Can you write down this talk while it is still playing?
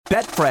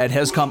Betfred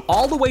has come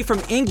all the way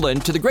from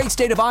England to the great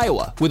state of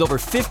Iowa with over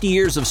 50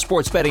 years of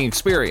sports betting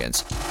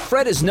experience.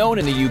 Fred is known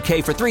in the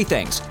UK for three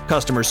things: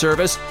 customer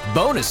service,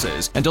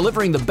 bonuses, and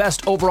delivering the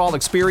best overall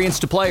experience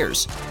to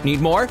players.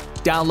 Need more?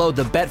 Download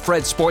the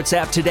Betfred Sports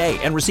app today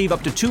and receive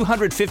up to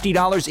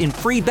 $250 in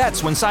free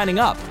bets when signing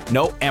up.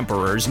 No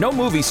emperors, no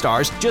movie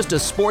stars, just a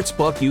sports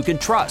book you can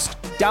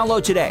trust.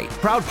 Download today.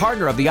 Proud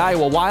partner of the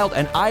Iowa Wild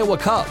and Iowa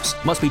Cubs.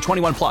 Must be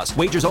 21 plus.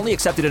 Wagers only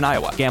accepted in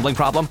Iowa. Gambling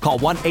problem? Call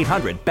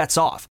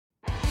 1-800-BETS-OFF.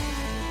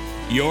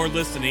 You're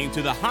listening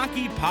to the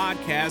Hockey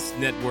Podcast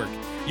Network,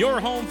 your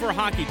home for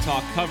hockey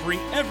talk covering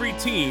every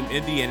team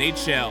in the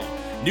NHL.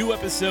 New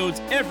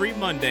episodes every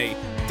Monday.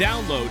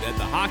 Download at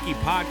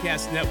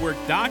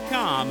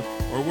thehockeypodcastnetwork.com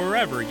or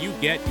wherever you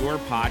get your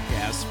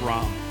podcasts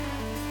from.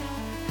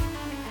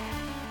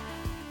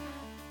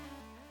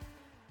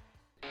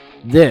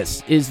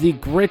 This is the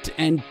Grit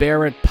and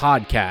Bear It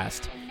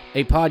podcast,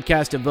 a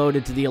podcast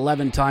devoted to the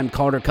 11-time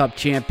Calder Cup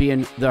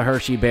champion, the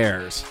Hershey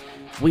Bears.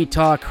 We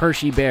talk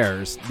Hershey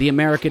Bears, the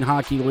American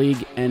Hockey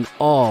League, and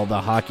all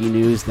the hockey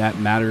news that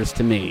matters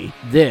to me.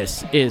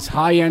 This is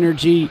high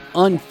energy,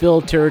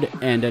 unfiltered,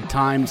 and at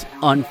times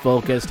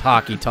unfocused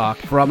hockey talk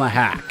from a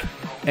hack.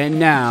 And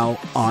now,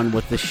 on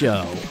with the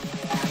show.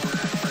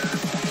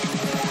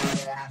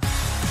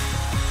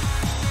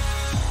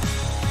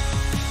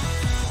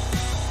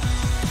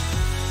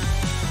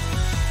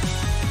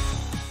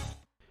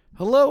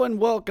 Hello and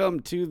welcome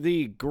to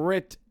the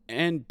Grit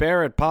and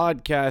Bear It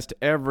podcast,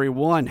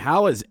 everyone.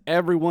 How is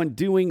everyone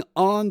doing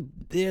on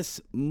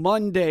this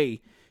Monday,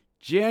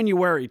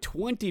 January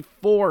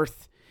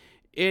 24th?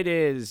 It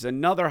is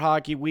another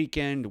hockey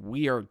weekend.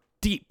 We are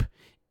deep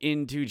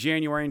into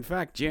January. In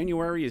fact,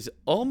 January is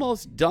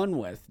almost done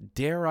with.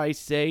 Dare I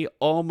say,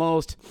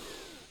 almost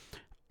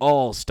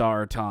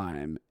all-star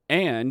time.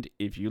 And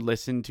if you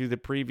listen to the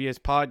previous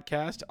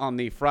podcast on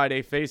the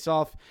Friday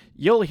Face-Off,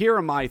 you'll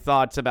hear my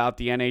thoughts about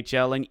the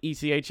NHL and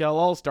ECHL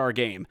All-Star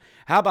Game.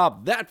 How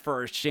about that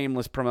for a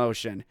shameless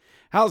promotion?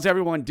 How's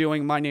everyone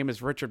doing? My name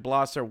is Richard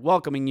Blosser,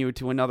 welcoming you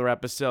to another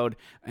episode.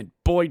 And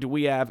boy, do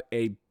we have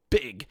a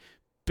big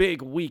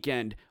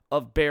weekend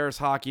of Bears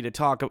hockey to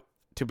talk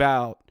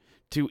about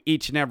to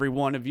each and every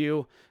one of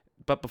you.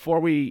 But before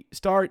we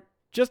start,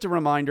 just a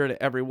reminder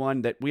to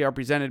everyone that we are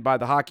presented by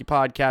the Hockey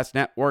Podcast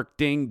Network.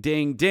 Ding,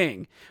 ding,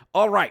 ding.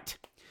 All right.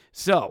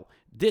 So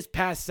this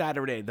past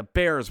Saturday, the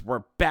Bears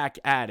were back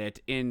at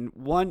it in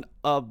one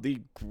of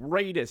the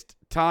greatest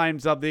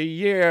times of the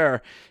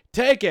year.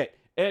 Take it.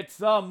 It's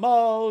the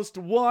most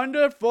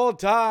wonderful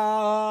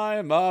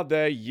time of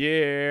the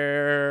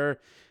year.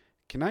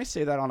 Can I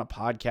say that on a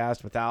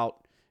podcast without,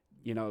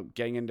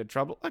 getting into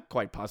trouble?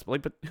 Quite possibly,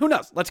 but who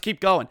knows? Let's keep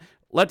going.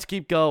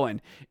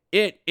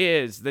 It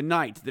is the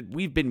night that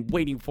we've been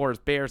waiting for as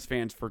Bears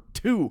fans for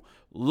 2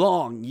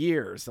 long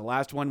years. The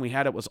last one we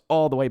had it was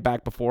all the way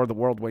back before the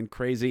world went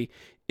crazy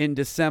in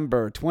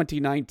December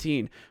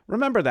 2019.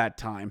 Remember that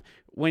time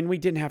when we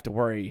didn't have to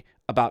worry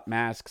about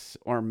masks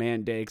or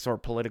mandates or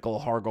political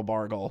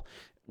hargle-bargle.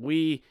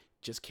 We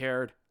just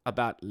cared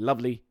about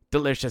lovely,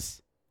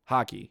 delicious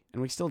hockey,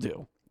 and we still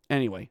do.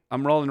 Anyway,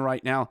 I'm rolling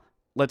right now.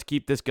 Let's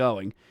keep this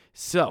going.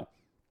 So,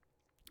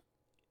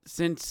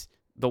 since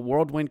the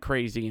world went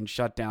crazy and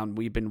shut down,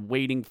 we've been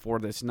waiting for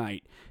this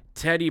night.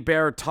 Teddy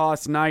Bear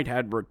Toss Night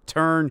had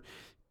returned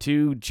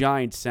to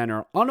Giants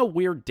Center on a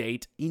weird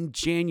date in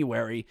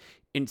January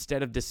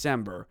instead of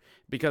December.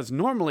 Because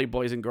normally,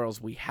 boys and girls,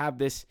 we have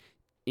this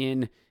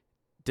in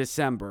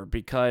December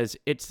because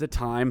it's the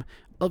time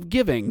of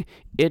giving.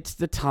 It's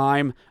the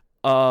time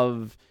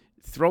of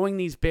throwing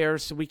these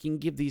bears so we can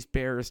give these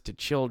bears to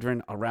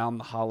children around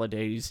the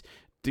holidays,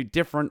 to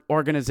different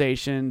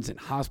organizations and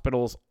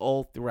hospitals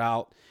all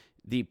throughout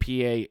the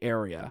PA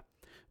area.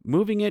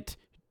 Moving it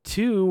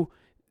to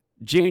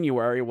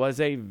January was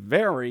a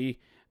very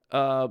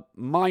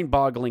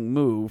mind-boggling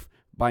move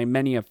by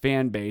many a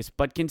fan base,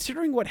 but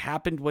considering what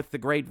happened with the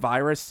great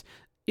virus,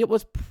 it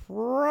was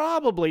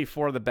probably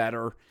for the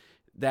better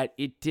that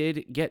it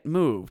did get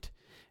moved.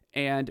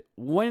 And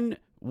when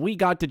we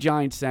got to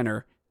Giants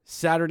Center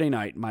Saturday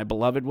night, my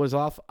beloved was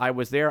off. I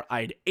was there.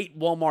 I had 8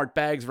 Walmart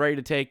bags ready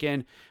to take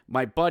in.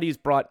 My buddies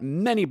brought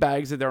many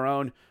bags of their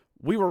own.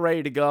 We were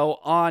ready to go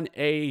on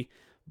a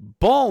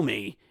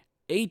balmy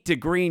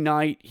 8-degree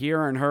night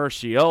here in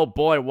Hershey. Oh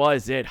boy,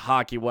 was it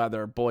hockey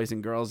weather, boys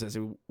and girls, as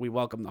we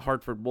welcome the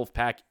Hartford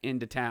Wolfpack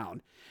into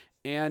town.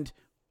 And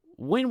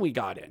when we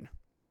got in,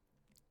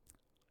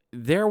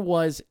 there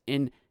was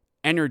an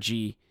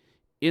energy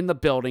in the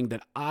building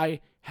that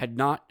I had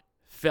not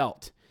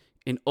felt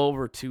in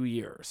over 2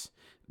 years.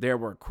 There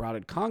were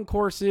crowded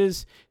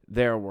concourses.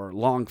 There were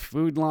long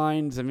food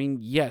lines. I mean,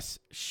 yes,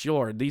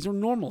 sure, these are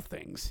normal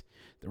things.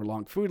 There were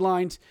long food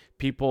lines.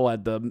 People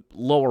had the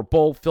lower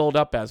bowl filled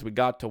up as we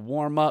got to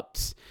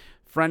warm-ups.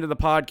 Friend of the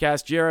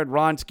podcast, Jared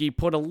Ronsky,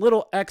 put a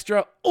little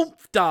extra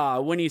oomph-da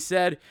when he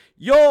said,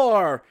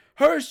 "Your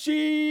Hershey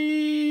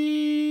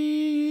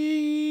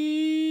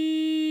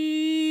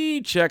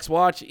Checks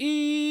Watch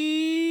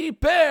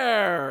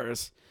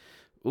Bears."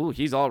 ooh,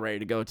 he's all ready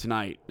to go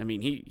tonight. I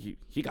mean,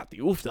 he got the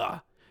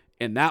oofda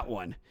in that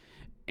one.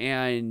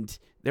 And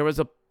there was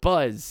a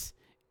buzz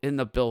in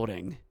the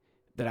building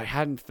that I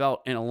hadn't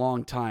felt in a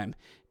long time.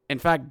 In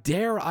fact,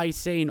 dare I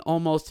say, an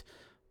almost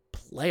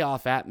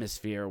playoff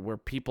atmosphere where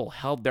people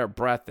held their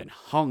breath and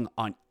hung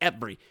on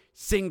every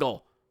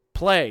single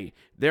play.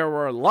 There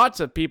were lots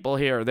of people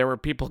here. There were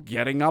people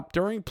getting up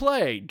during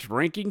play,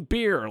 drinking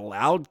beer,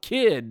 loud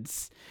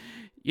kids.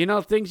 You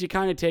know, things you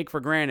kind of take for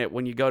granted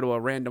when you go to a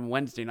random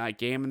Wednesday night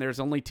game and there's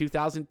only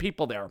 2,000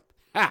 people there.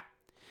 Ha!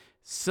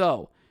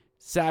 So,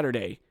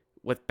 Saturday,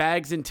 with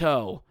bags in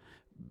tow,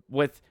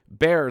 with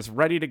Bears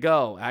ready to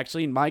go.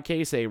 Actually, in my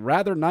case, a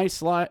rather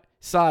nice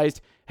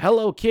sized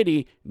Hello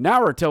Kitty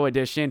Naruto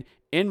edition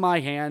in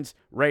my hands,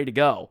 ready to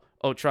go.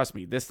 Oh, trust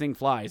me, this thing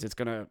flies. It's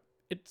gonna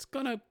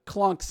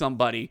clunk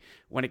somebody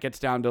when it gets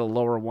down to the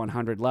lower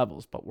 100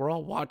 levels. But we're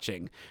all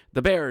watching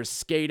the Bears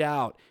skate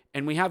out,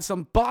 and we have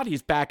some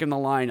bodies back in the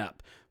lineup.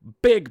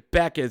 Big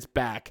Beck is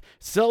back.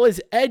 So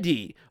is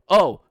Eddie.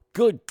 Oh,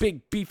 good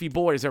big beefy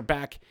boys are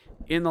back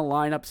in the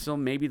lineup, so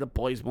maybe the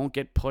boys won't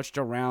get pushed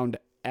around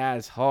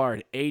as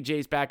hard.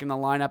 AJ's back in the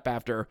lineup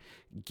after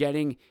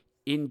getting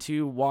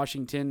into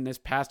Washington this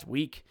past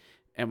week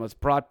and was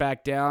brought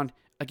back down.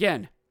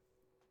 Again,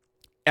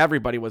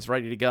 everybody was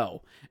ready to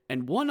go.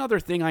 And one other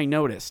thing I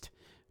noticed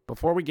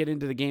before we get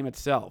into the game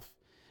itself,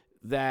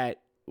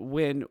 that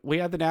when we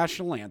had the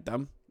national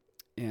anthem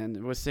and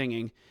it was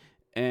singing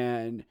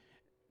and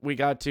we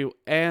got to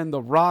 "And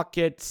the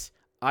Rockets,"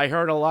 I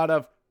heard a lot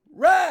of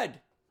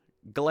red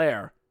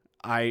glare.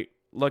 I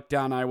looked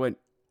down, I went,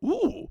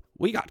 ooh,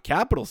 we got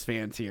Capitals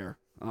fans here.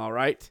 All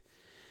right.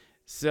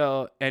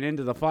 So, and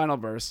into the final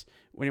verse,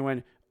 when he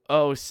went,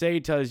 "Oh,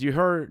 Satas," you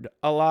heard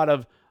a lot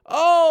of,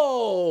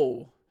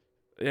 "Oh,"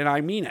 and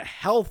I mean a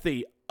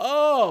healthy,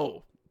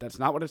 "Oh." That's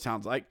not what it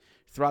sounds like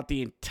throughout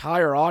the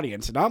entire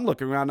audience. And I'm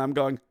looking around, I'm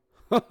going,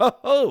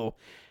 oh,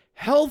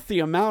 healthy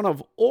amount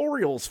of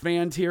Orioles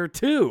fans here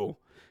too.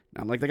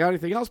 Not like they got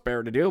anything else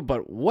better to do,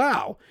 but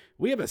wow,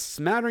 we have a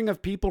smattering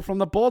of people from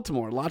the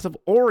Baltimore. Lots of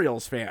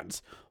Orioles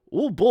fans.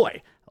 Oh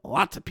boy,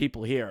 lots of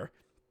people here.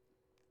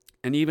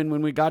 And even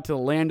when we got to the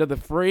land of the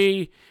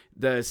free,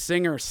 the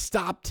singer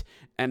stopped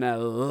and a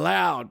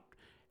loud,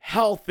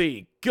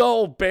 healthy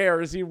 "Go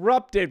Bears"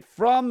 erupted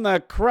from the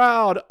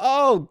crowd.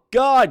 Oh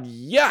God,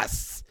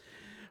 yes!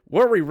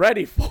 Were we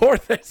ready for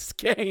this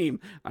game?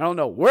 I don't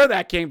know where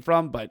that came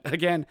from, but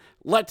again,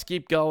 let's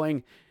keep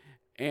going.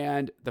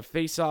 And the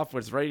face-off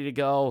was ready to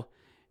go,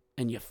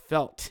 and you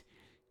felt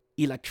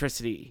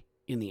electricity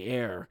in the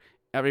air.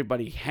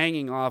 Everybody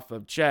hanging off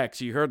of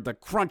checks. You heard the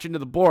crunch into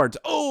the boards.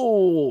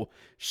 Oh,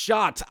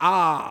 shots.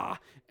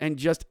 And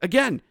just,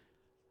 again,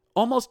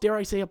 almost dare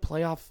I say a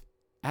playoff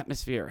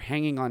atmosphere.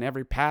 Hanging on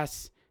every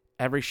pass,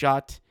 every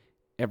shot,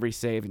 every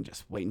save, and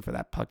just waiting for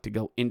that puck to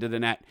go into the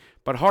net.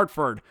 But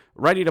Hartford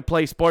ready to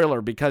play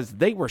spoiler because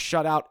they were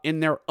shut out in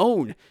their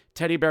own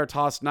teddy bear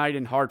toss night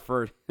in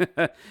Hartford.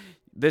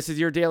 This is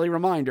your daily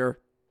reminder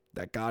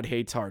that God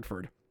hates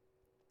Hartford.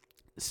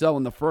 So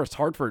in the first,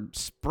 Hartford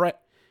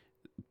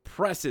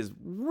presses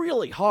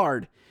really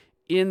hard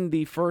in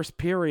the first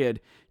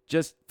period,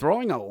 just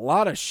throwing a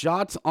lot of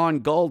shots on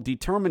goal,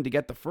 determined to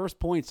get the first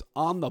points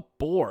on the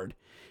board.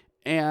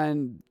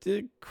 And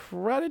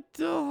credit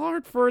to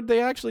Hartford, they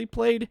actually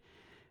played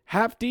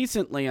half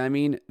decently. I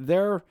mean,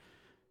 they're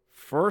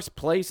first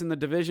place in the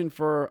division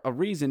for a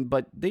reason,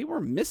 but they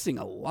were missing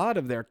a lot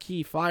of their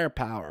key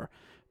firepower.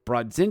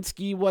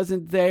 Brodzinski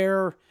wasn't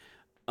there.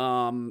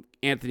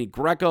 Anthony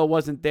Greco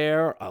wasn't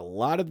there. A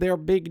lot of their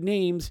big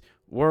names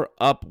were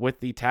up with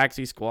the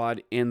taxi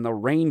squad in the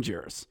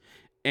Rangers.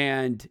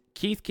 And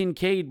Keith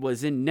Kincaid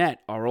was in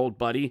net, our old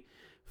buddy,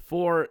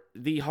 for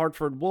the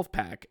Hartford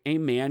Wolfpack, a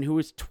man who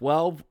is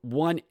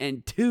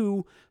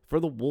 12-1-2 for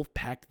the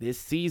Wolfpack this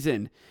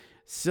season.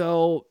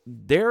 So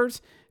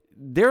there's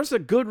a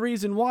good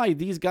reason why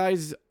these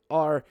guys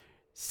are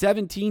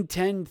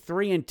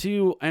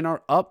 17-10-3-2 and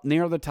are up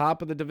near the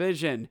top of the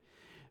division.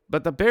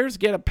 But the Bears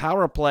get a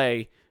power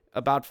play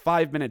about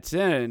 5 minutes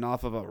in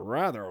off of a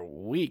rather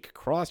weak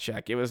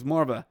cross-check. It was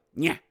more of a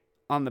yeah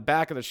on the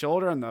back of the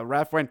shoulder, and the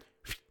ref went,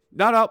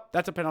 no,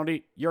 that's a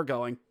penalty. You're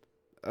going.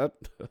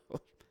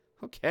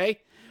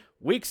 Okay.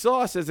 Weak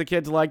sauce, as the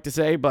kids like to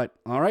say, but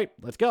all right,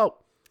 let's go.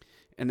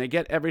 And they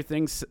get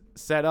everything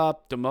set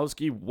up.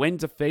 Demoski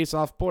wins a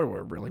face-off. Boy,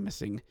 we're really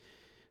missing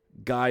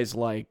guys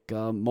like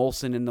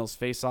Molson in those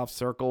face-off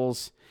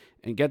circles,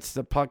 and gets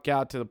the puck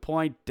out to the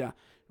point.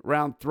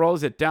 Round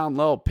throws it down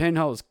low.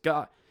 Pinho's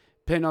got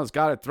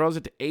it. Throws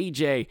it to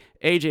AJ.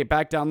 AJ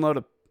back down low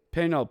to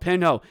Pinho.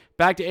 Pinho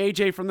back to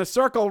AJ from the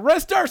circle.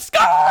 Wrister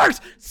scores!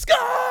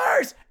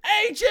 Scores!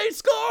 AJ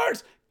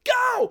scores!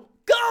 Go!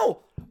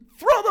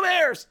 Throw the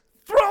Bears!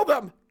 Throw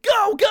them!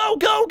 Go!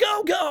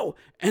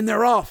 And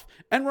they're off.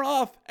 And we're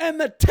off. And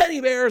the Teddy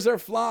Bears are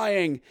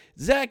flying.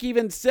 Zach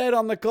even said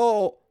on the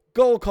goal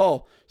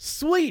call,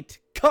 "Sweet,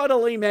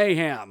 cuddly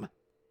mayhem."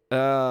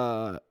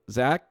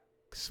 Zach?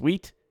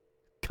 Sweet,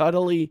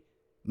 cuddly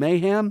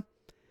mayhem?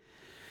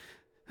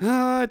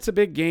 It's a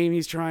big game.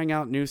 He's trying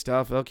out new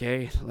stuff.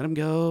 Okay, let him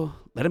go.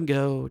 Let him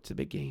go. It's a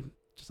big game.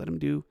 Just let him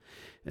do.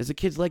 As the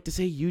kids like to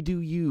say, you do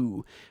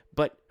you.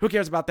 But who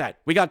cares about that?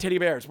 We got teddy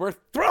bears. We're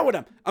throwing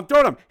them. I'm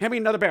throwing them. Hand me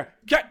another bear.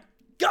 Get.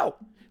 Go.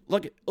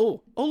 Look at.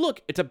 Oh,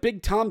 look. It's a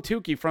big Tom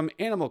Tukey from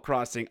Animal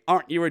Crossing.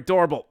 Aren't you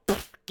adorable?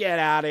 Pfft, get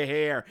out of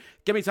here.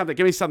 Give me something.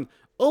 Give me something.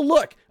 Oh,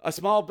 look. A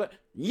small bear.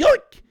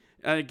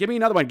 Yoink. Give me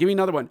another one. Give me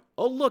another one.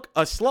 Oh, look.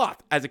 A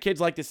sloth. As the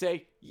kids like to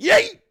say,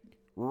 yay.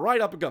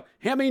 Right up and go.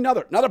 Hand me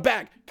another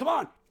bag. Come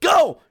on.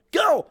 Go.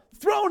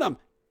 Throwing them.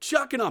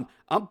 Chucking them.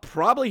 I'm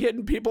probably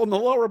hitting people in the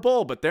lower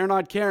bowl, but they're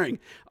not caring.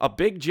 A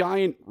big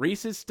giant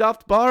Reese's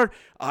stuffed bar.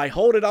 I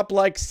hold it up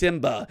like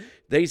Simba.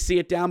 They see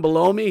it down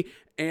below me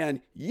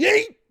and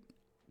yeet.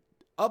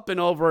 Up and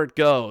over it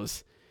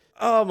goes.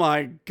 Oh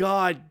my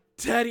God.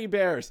 Teddy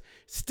bears,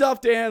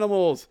 stuffed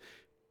animals,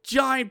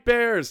 giant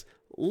bears,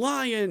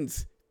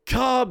 lions,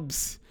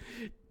 cubs,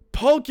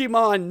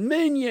 Pokemon,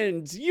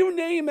 minions, you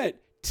name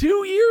it.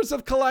 2 years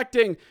of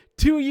collecting,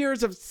 2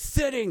 years of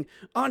sitting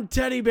on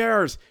teddy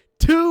bears,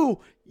 2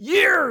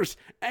 years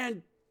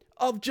and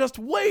of just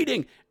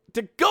waiting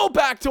to go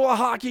back to a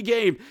hockey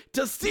game,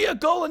 to see a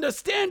goal and to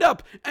stand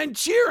up and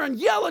cheer and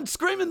yell and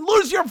scream and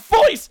lose your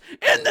voice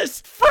in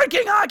this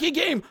freaking hockey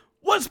game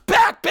was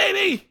back,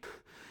 baby.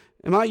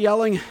 Am I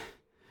yelling?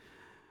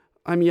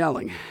 I'm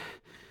yelling.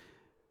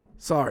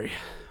 Sorry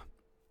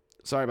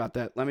about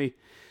that.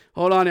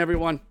 Hold on,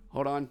 everyone.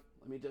 Hold on.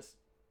 Let me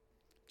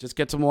just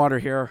get some water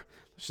here.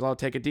 So I'll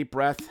take a deep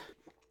breath.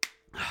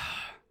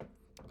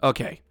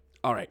 Okay.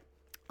 All right.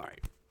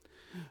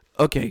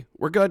 Okay.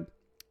 We're good.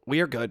 We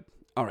are good.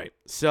 All right.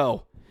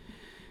 So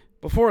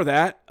before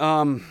that,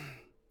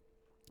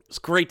 it's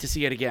great to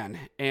see it again.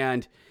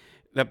 And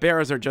the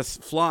Bears are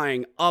just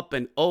flying up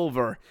and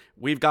over.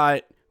 We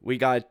got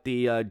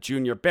the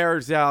junior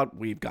Bears out.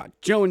 We've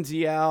got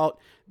Jonesy out.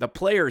 The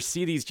players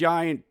see these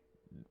giant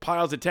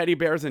piles of teddy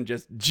bears and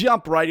just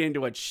jump right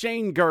into it.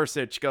 Shane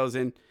Gersich goes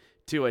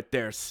into it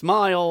there.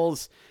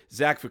 Smiles.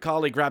 Zach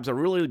Fucale grabs a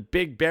really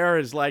big bear,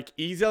 is like,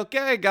 he's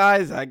okay,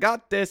 guys. I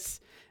got this.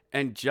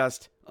 And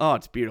just,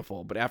 it's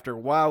beautiful. But after a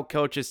while,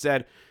 coaches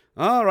said,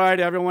 all right,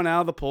 everyone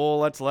out of the pool.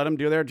 Let's let them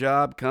do their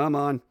job. Come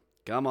on.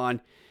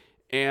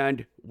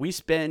 And we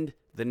spend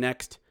the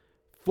next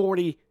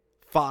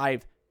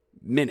 45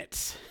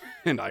 minutes.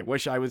 And I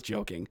wish I was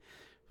joking.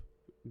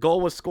 Goal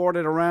was scored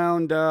at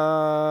around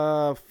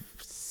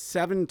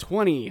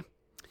 7:20.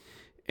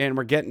 And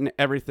we're getting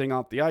everything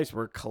off the ice.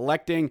 We're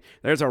collecting.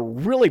 There's a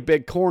really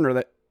big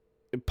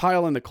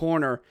pile in the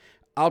corner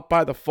out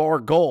by the far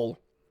goal.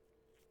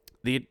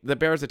 The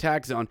Bears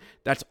attack zone.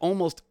 That's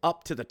almost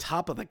up to the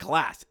top of the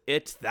glass.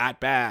 It's that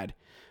bad.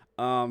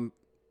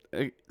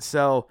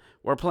 So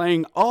we're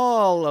playing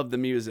all of the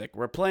music.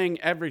 We're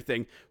playing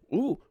everything.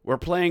 We're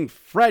playing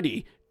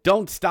Freddy.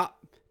 Don't stop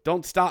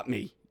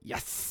me.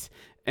 Yes.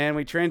 And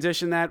we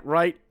transition that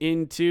right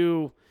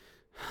into,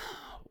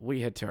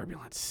 we had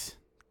turbulence.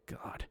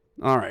 God.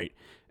 All right.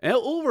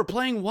 We're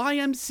playing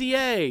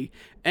YMCA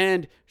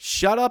and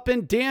Shut Up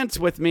and Dance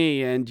With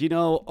Me. And,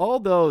 all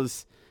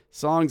those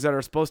songs that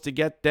are supposed to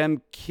get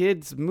them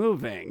kids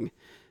moving.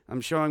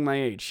 I'm showing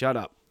my age. Shut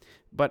up.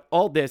 But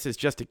all this is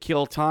just to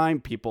kill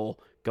time. People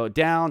go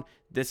down.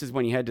 This is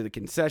when you head to the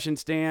concession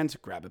stands,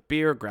 grab a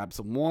beer, grab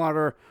some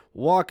water,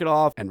 walk it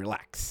off, and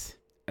relax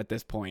at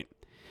this point.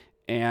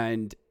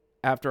 And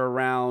after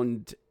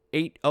around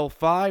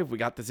 8:05, we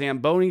got the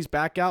Zambonis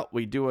back out.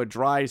 We do a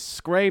dry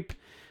scrape.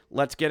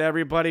 Let's get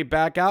everybody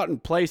back out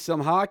and play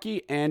some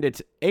hockey. And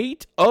it's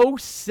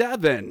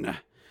 8:07.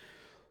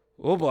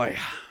 Oh, boy.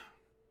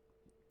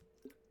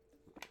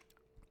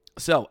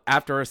 So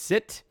after a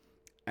sit,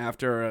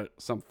 after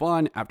some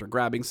fun, after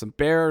grabbing some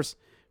bears,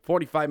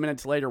 45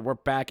 minutes later, we're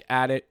back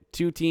at it.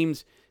 Two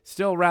teams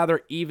still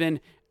rather even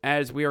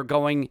as we are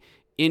going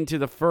into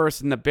the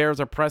first, and the Bears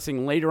are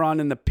pressing later on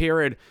in the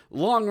period.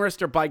 Long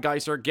wrister by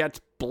Geiser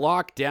gets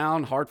blocked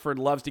down. Hartford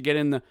loves to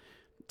get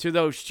to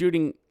those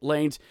shooting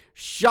lanes.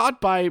 Shot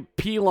by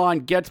Pilon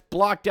gets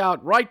blocked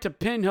out right to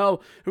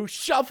Pinho, who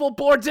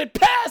shuffleboards it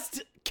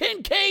past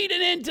Kincaid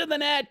and into the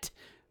net.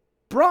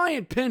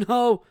 Brian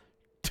Pinho,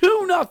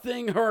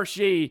 2-0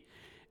 Hershey.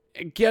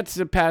 Gets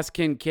it past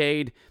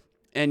Kincaid,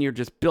 and you're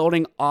just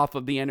building off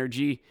of the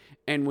energy.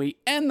 And we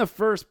end the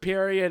first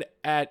period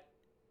at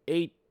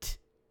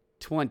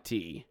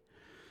 8:20.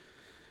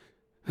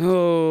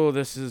 Oh,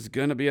 this is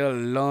going to be a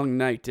long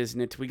night,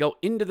 isn't it? We go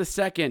into the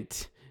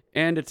second,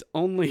 and it's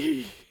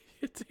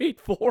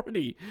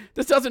 8:40.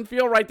 This doesn't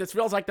feel right. This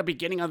feels like the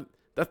beginning of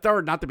the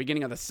third, not the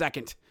beginning of the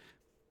second.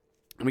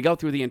 And we go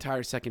through the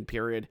entire second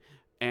period,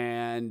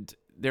 and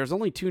there's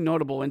only two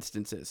notable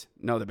instances.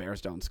 No, the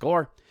Bears don't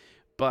score.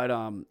 But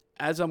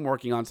as I'm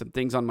working on some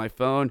things on my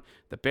phone,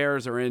 the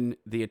Bears are in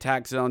the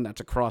attack zone.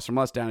 That's across from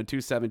us down at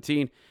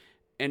 217.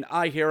 And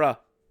I hear a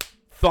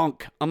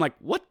thunk. I'm like,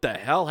 what the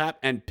hell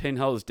happened? And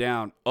Pinho's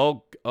down.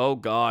 Oh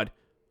God.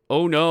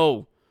 Oh,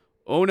 no.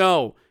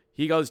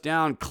 He goes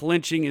down,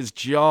 clenching his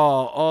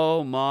jaw.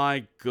 Oh,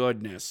 my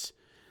goodness.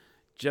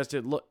 Just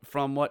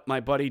from what my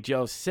buddy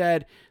Joe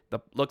said,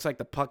 Looks like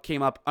the puck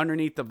came up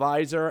underneath the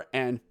visor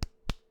and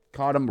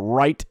caught him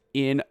right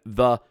in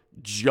the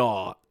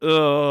jaw.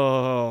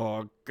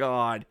 Oh,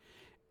 God.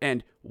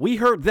 And we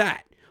heard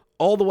that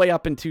all the way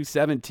up in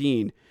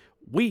 217.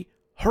 We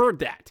heard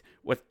that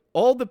with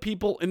all the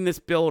people in this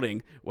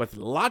building, with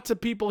lots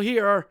of people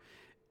here,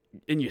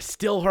 and you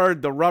still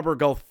heard the rubber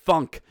go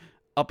thunk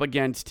up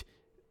against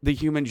the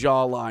human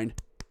jawline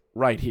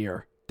right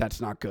here.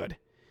 That's not good.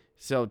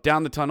 So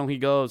down the tunnel he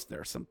goes.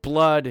 There's some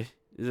blood.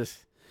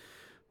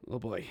 Oh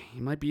boy, he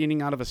might be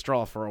eating out of a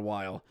straw for a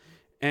while.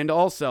 And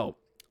also,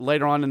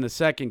 later on in the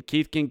second,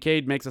 Keith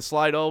Kincaid makes a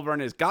slide over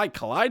and his guy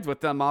collides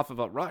with them off of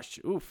a rush.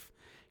 Oof.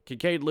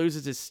 Kincaid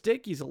loses his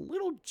stick. He's a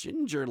little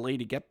gingerly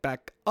to get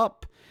back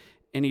up,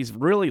 and he's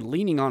really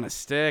leaning on a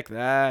stick.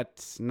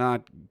 That's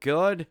not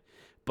good.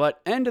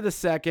 But end of the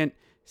second,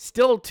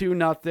 still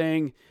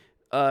 2-0.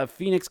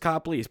 Phoenix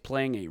Copley is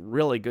playing a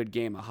really good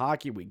game of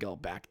hockey. We go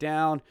back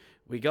down.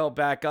 We go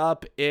back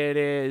up. It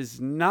is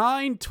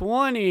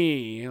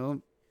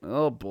 9:20.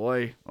 Oh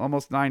boy,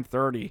 almost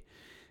 9:30.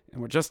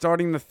 And we're just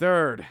starting the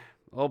third.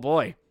 Oh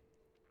boy.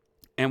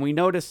 And we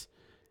notice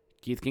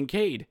Keith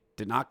Kincaid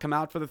did not come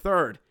out for the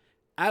third.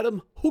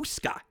 Adam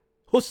Huska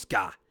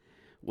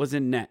was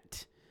in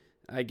net.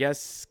 I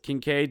guess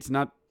Kincaid's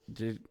not...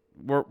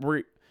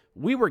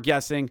 We were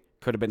guessing.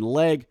 Could have been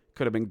leg,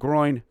 could have been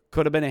groin,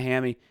 could have been a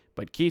hammy.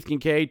 But Keith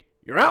Kincaid,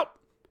 you're out.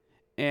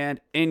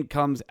 And in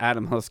comes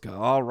Adam Huska.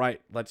 All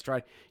right, let's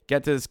try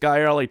get to this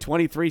guy early.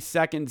 23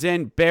 seconds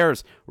in.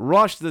 Bears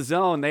rush the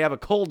zone. They have a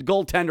cold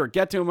goaltender.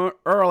 Get to him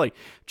early.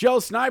 Joe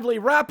Snively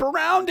wrap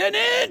around and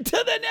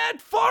into the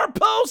net. Far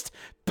post.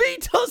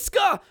 Beat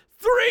Huska.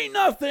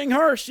 3-0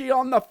 Hershey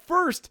on the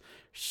first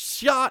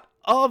shot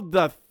of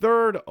the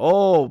third.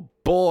 Oh,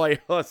 boy,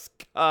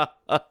 Huska.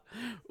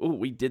 Ooh,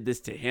 we did this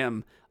to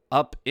him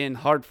up in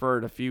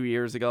Hartford a few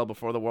years ago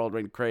before the world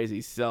went crazy.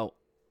 So,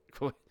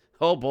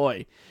 oh,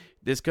 boy.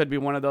 This could be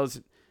one of those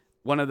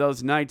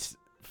nights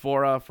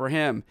for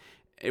him.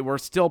 We're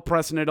still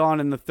pressing it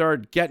on in the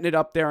third, getting it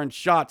up there in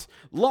shots.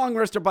 Long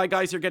wrister by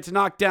Geiser gets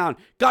knocked down.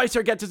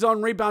 Geiser gets his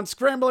own rebound,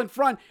 scramble in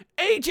front.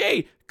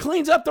 AJ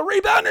cleans up the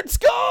rebound and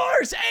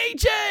scores.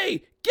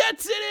 AJ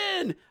gets it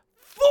in.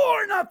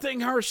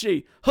 4-0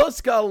 Hershey.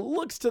 Huska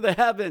looks to the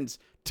heavens.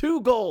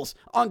 2 goals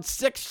on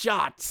 6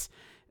 shots,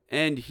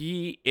 and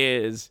he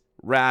is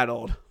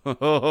rattled.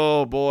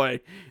 Oh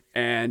boy!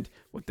 And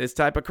with this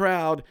type of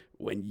crowd,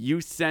 when you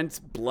sense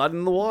blood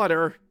in the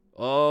water,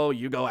 oh,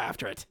 you go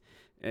after it.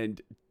 And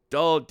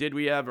oh, did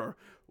we ever.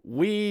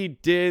 We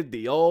did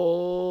the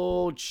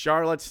old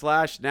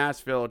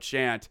Charlotte/Nashville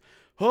chant.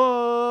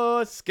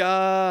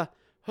 Huska,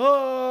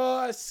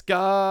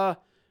 Huska,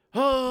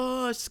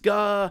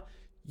 Huska,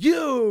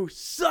 you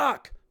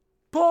suck.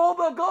 Pull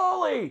the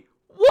goalie.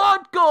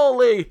 What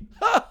goalie?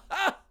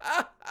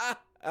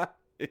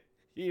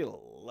 He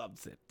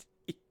loves it.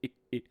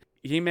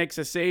 He makes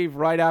a save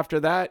right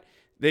after that.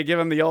 They give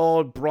him the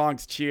old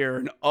Bronx cheer,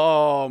 and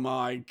oh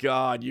my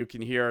God, you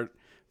can hear it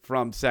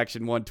from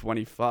section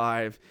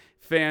 125.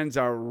 Fans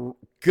are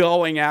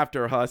going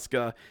after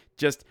Huska,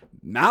 just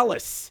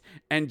malice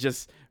and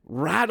just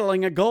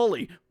rattling a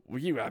goalie.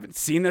 You haven't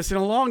seen this in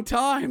a long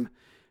time.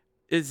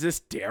 Is this,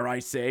 dare I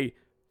say,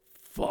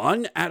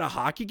 fun at a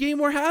hockey game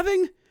we're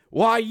having?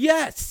 Why,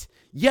 yes.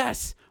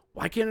 Yes.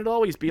 Why can't it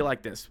always be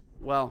like this?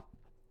 Well,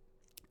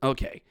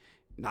 okay.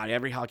 Not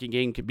every hockey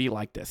game can be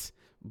like this.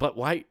 But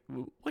why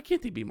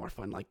can't they be more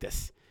fun like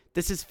this?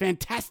 This is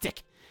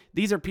fantastic.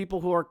 These are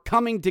people who are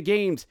coming to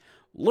games,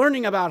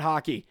 learning about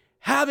hockey,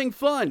 having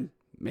fun,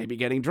 maybe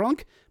getting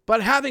drunk,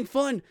 but having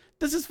fun.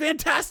 This is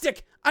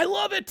fantastic. I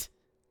love it.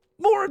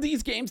 More of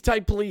these games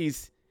type,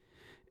 please.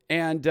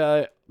 And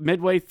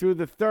midway through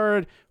the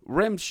third,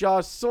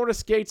 Rimshaw sort of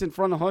skates in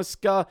front of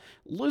Huska,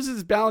 loses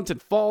his balance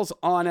and falls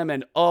on him.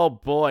 And oh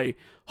boy,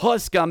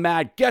 Huska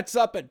mad, gets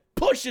up and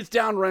pushes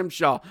down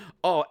Rimshaw.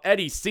 Oh,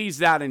 Eddie sees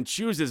that and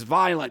chooses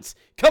violence.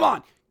 Come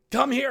on,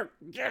 come here.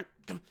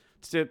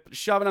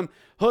 Shoving him.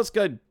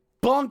 Huska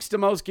bunks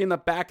Demoski in the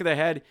back of the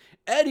head.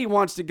 Eddie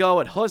wants to go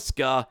at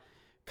Huska.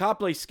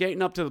 Copley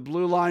skating up to the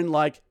blue line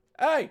like,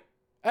 hey,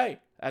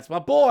 that's my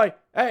boy.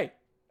 Hey.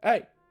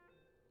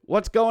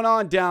 What's going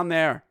on down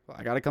there?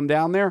 I got to come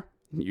down there?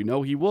 You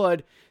know he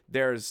would.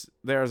 There's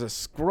a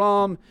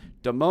scrum.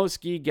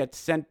 Demoski gets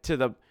sent to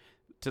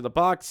the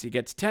box. He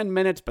gets 10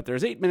 minutes, but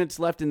there's 8 minutes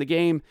left in the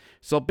game.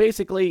 So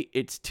basically,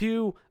 it's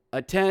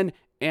 2-10,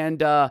 and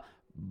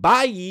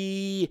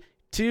bye.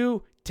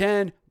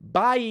 2-10,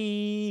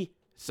 bye.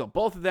 So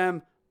both of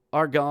them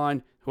are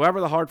gone.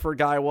 Whoever the Hartford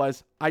guy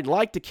was, I'd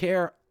like to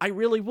care. I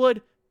really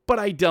would, but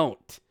I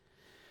don't.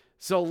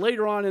 So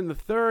later on in the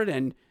third,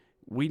 and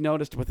we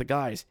noticed with the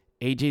guys,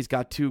 AJ's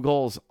got 2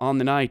 goals on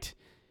the night.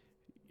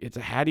 It's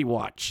a Hattie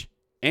watch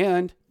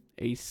and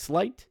a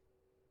slight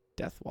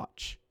death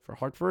watch for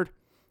Hartford.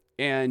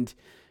 And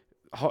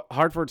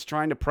Hartford's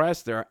trying to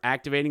press. They're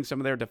activating some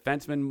of their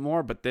defensemen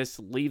more, but this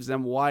leaves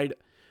them wide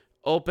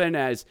open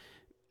as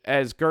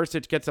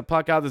Gersich gets the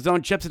puck out of the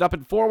zone, chips it up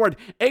and forward.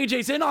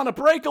 AJ's in on a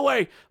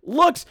breakaway.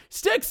 Looks,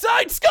 stick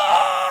side,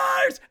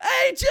 scores!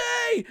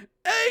 AJ!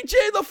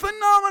 AJ the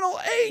phenomenal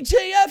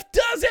AJF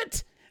does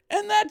it.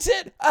 And that's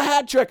it. A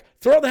hat trick.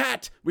 Throw the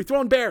hat. We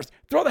throwing bears.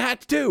 Throw the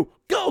hat too.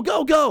 Go,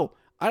 go, go.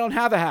 I don't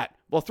have a hat.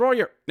 Well, throw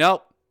your...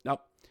 Nope.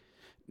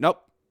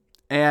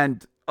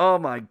 And, oh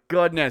my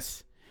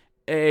goodness,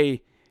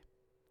 a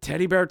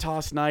teddy bear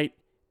toss night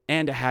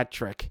and a hat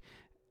trick.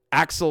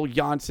 Axel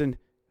Janssen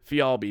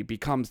Fjallby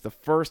becomes the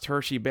first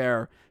Hershey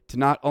Bear to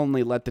not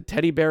only let the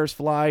teddy bears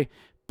fly,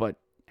 but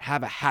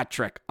have a hat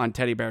trick on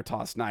teddy bear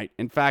toss night.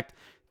 In fact,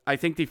 I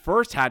think the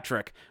first hat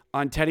trick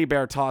on teddy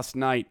bear toss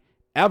night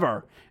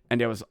ever,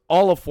 and it was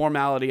all a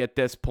formality at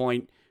this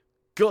point.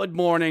 Good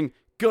morning,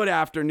 good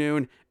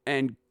afternoon,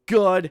 and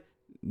good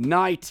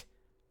night,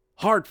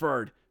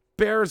 Hartford.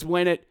 Bears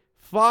win it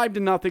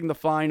 5-0 the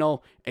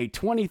final. A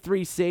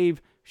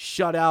 23-save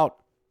shutout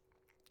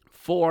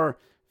for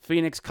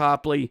Phoenix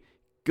Copley.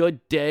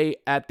 Good day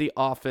at the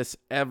office,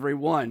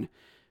 everyone.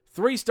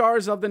 3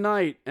 stars of the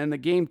night, and the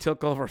game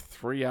took over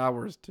 3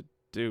 hours to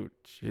do.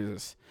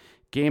 Jesus.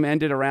 Game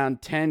ended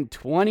around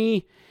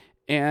 10:20,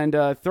 and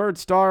third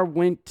star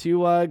went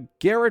to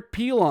Garrett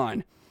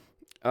Pilon,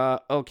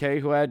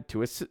 who had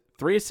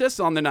 3 assists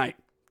on the night.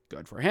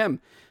 Good for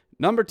him.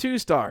 Number 2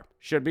 star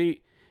should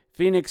be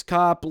Phoenix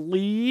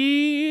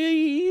Copley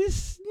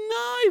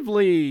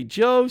Snively.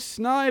 Joe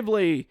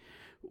Snively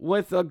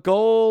with a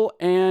goal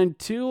and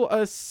 2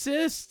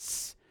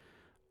 assists.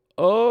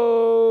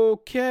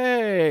 Okay.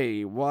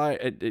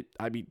 Why?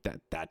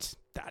 That's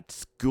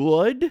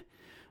good.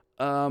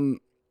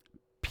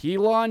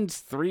 Pilon's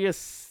 3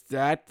 assists.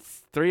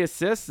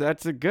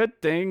 That's a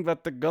good thing,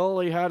 but the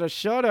goalie had a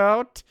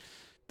shutout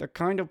that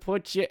kind of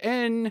puts you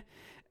in.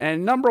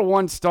 And number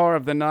 1 star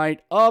of the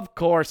night, of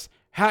course,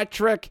 hat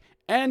trick,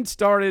 and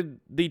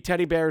started the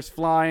teddy bears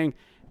flying,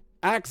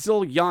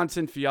 Axel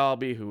Janssen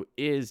Fjallby, who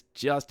is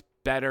just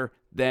better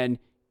than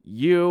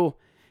you.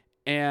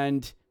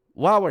 And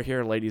while we're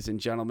here, ladies and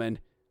gentlemen,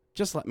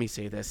 just let me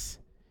say this.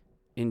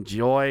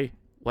 Enjoy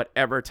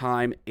whatever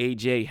time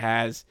AJ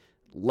has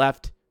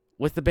left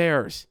with the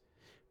Bears,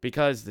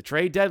 because the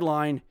trade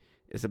deadline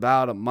is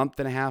about a month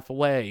and a half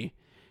away.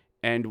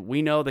 And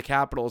we know the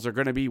Capitals are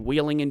going to be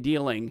wheeling and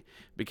dealing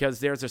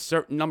because there's a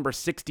certain number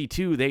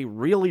 62 they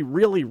really,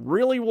 really,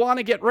 really want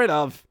to get rid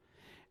of.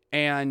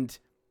 And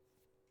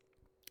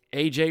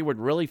AJ would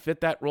really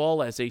fit that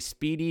role as a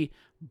speedy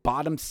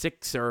bottom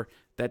sixer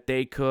that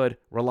they could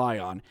rely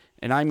on.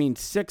 And I mean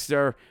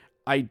sixer,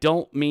 I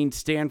don't mean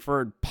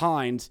Stanford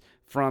Pines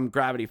from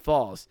Gravity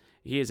Falls.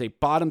 He is a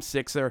bottom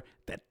sixer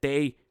that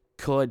they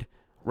could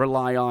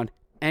rely on,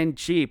 and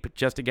cheap,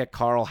 just to get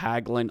Carl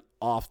Hagelin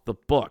off the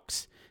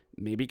books.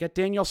 Maybe get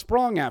Daniel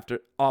Sprong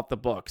off the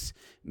books.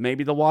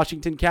 Maybe the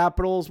Washington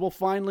Capitals will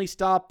finally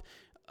stop,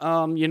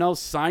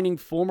 signing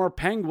former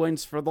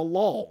Penguins for the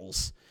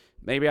lulz.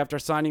 Maybe after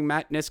signing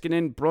Matt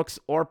Niskanen, Brooks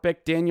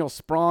Orpik, Daniel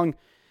Sprong,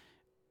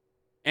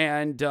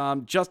 and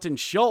Justin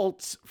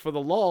Schultz for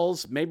the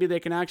lulz, maybe they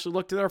can actually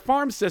look to their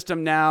farm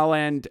system now.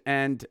 And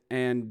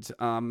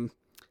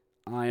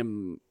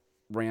I'm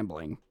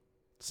rambling.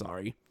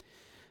 Sorry.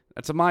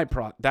 That's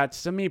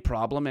a me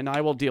problem, and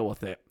I will deal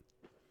with it.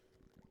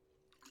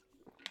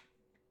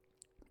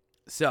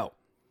 So,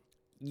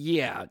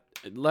 yeah,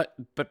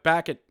 but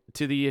back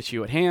to the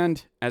issue at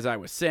hand, as I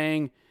was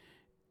saying,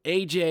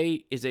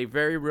 AJ is a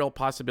very real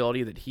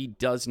possibility that he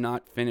does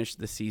not finish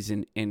the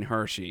season in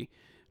Hershey,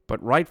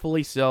 but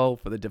rightfully so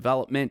for the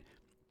development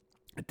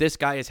that this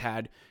guy has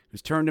had,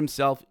 who's turned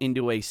himself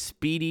into a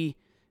speedy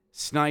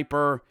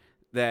sniper.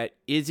 That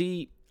is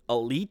he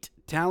elite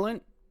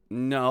talent?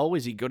 No.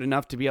 Is he good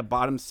enough to be a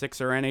bottom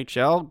sixer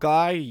NHL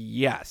guy?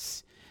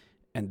 Yes.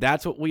 And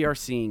that's what we are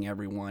seeing,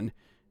 everyone.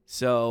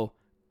 So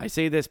I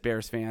say this,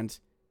 Bears fans,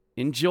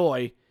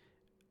 enjoy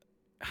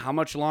how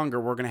much longer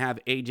we're going to have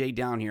AJ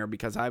down here,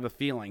 because I have a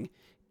feeling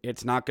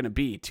it's not going to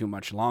be too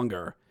much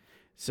longer.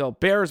 So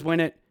Bears win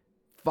it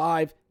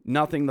 5-0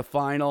 the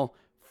final.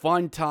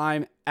 Fun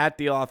time at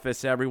the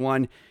office,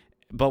 everyone.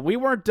 But we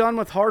weren't done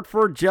with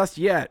Hartford just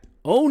yet.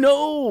 Oh,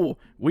 no,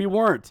 we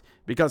weren't,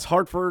 because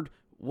Hartford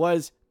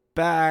was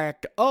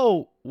back.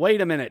 Oh,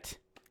 wait a minute.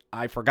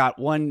 I forgot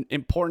one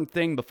important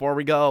thing before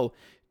we go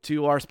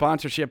to our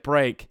sponsorship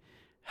break.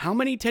 How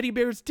many teddy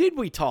bears did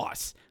we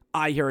toss?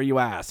 I hear you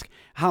ask.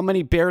 How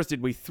many bears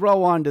did we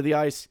throw onto the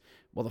ice?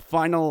 Well, the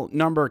final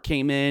number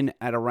came in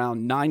at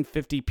around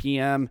 9:50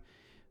 p.m.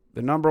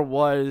 The number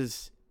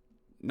was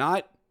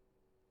not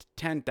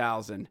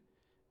 10,000.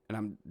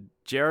 And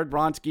Jared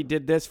Bronski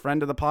did this,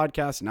 friend of the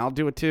podcast, and I'll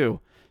do it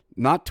too.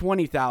 Not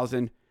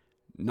 20,000,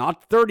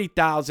 not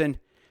 30,000,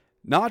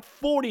 not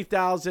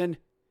 40,000.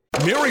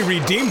 Mary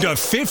redeemed a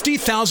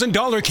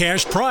 $50,000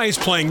 cash prize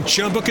playing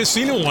Chumba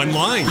Casino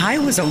online. I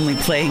was only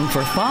playing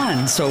for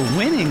fun, so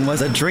winning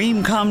was a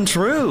dream come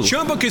true.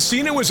 Chumba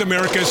Casino is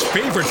America's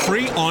favorite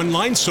free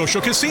online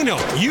social casino.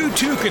 You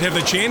too could have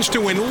the chance to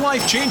win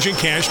life-changing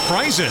cash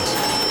prizes.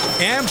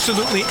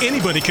 Absolutely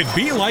anybody could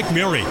be like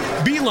Mary.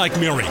 Be like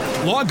Mary.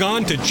 Log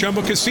on to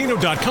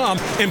ChumbaCasino.com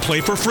and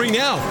play for free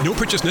now. No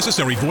purchase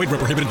necessary. Void where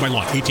prohibited by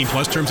law. 18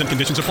 plus terms and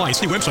conditions apply.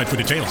 See website for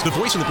details. The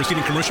voice in the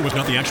preceding commercial was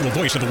not the actual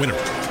voice of the winner.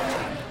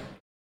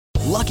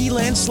 Lucky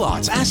Land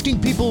Slots,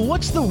 asking people,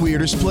 what's the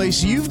weirdest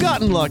place you've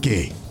gotten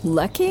lucky?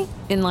 Lucky?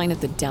 In line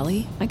at the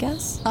deli, I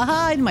guess?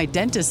 Aha, in my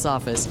dentist's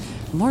office.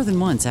 More than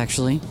once,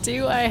 actually.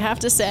 Do I have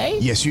to say?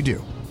 Yes, you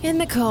do. In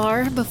the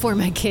car before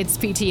my kids'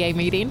 PTA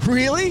meeting.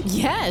 Really?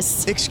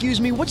 Yes.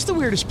 Excuse me, what's the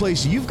weirdest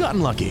place you've gotten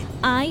lucky?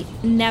 I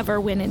never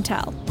win and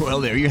tell.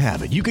 Well, there you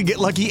have it. You can get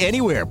lucky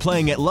anywhere,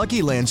 playing at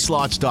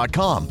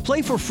LuckyLandSlots.com.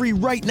 Play for free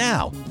right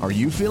now. Are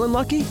you feeling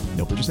lucky?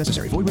 No purchase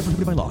necessary. Void where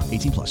prohibited by law.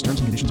 18 plus.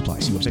 Terms and conditions apply.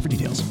 See website for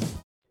details.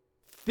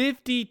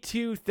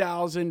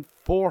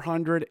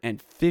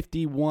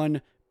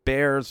 52,451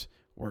 Bears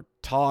were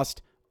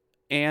tossed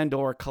and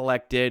or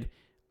collected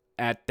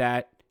at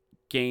that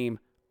game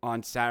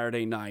on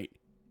Saturday night.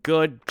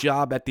 Good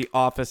job at the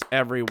office,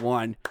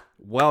 everyone.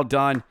 Well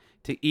done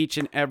to each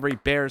and every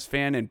Bears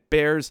fan and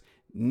Bears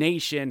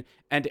Nation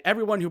and to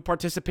everyone who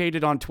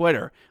participated on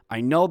Twitter. I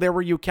know there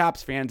were you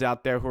Caps fans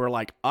out there who are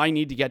like, I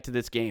need to get to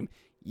this game.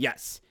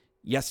 Yes,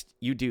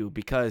 you do,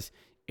 because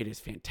it is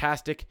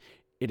fantastic.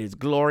 It is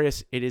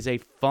glorious. It is a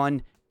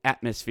fun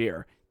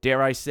atmosphere.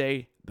 Dare I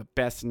say, the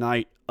best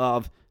night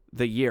of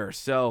the year.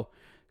 So,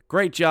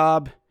 great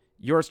job.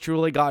 Yours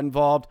truly got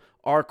involved.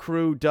 Our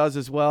crew does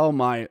as well.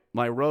 My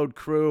road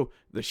crew,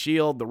 the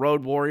Shield, the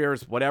Road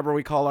Warriors, whatever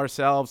we call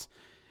ourselves.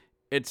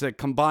 It's a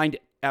combined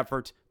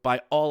effort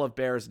by all of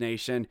Bears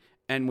Nation,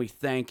 and we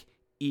thank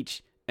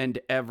each and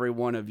every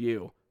one of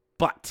you.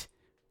 But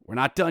we're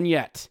not done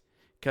yet,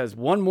 because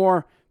one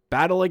more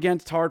battle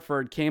against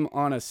Hartford came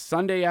on a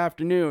Sunday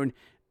afternoon,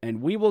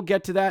 and we will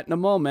get to that in a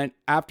moment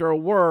after a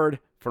word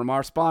from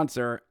our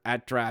sponsor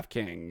at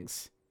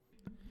DraftKings.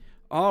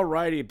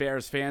 Alrighty,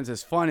 Bears fans,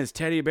 as fun as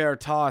Teddy Bear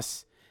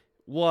Toss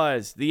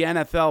was, the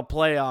NFL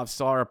playoffs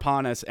are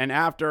upon us, and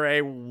after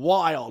a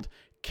wild,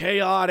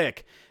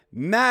 chaotic,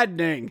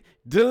 maddening,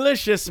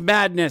 delicious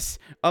madness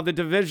of the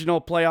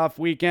divisional playoff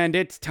weekend,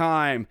 it's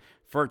time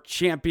for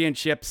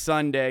Championship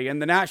Sunday in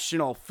the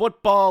National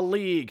Football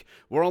League,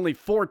 where only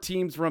 4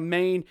 teams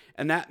remain,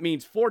 and that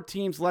means 4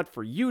 teams left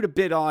for you to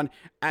bid on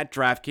at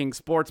DraftKings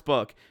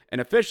Sportsbook, an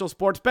official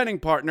sports betting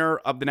partner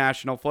of the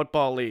National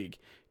Football League.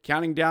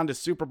 Counting down to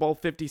Super Bowl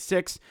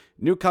 56,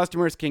 new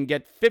customers can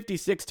get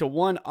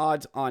 56-1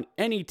 odds on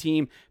any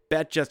team.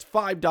 Bet just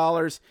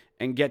 $5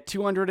 and get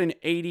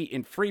 $280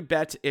 in free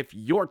bets if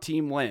your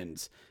team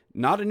wins.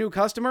 Not a new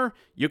customer?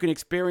 You can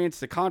experience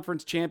the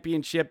conference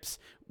championships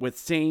with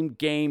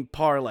same-game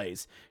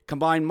parlays.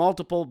 Combine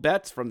multiple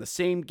bets from the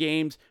same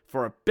games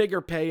for a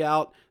bigger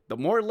payout. The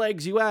more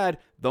legs you add,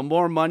 the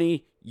more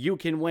money you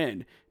can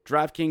win.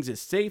 DraftKings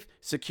is safe,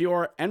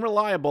 secure, and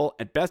reliable,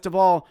 and best of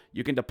all,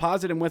 you can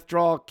deposit and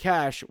withdraw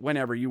cash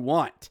whenever you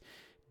want.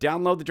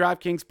 Download the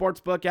DraftKings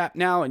Sportsbook app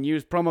now and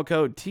use promo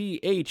code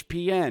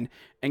THPN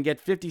and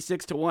get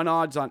 56-1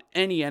 odds on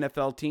any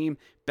NFL team.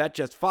 Bet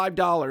just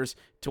 $5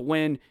 to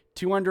win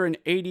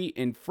 $280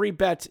 in free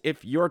bets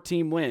if your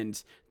team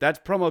wins. That's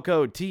promo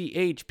code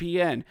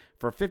THPN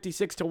for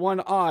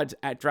 56-1 odds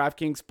at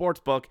DraftKings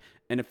Sportsbook,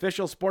 an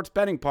official sports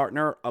betting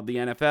partner of the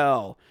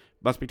NFL.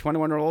 Must be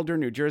 21 or older,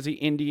 New Jersey,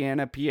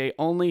 Indiana, PA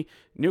only.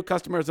 New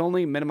customers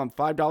only. Minimum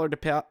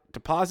 $5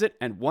 deposit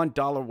and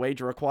 $1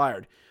 wager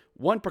required.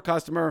 1 per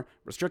customer.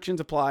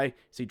 Restrictions apply.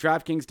 See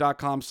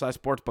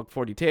DraftKings.com/sportsbook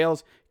for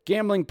details.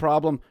 Gambling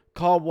problem?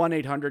 Call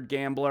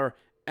 1-800-GAMBLER.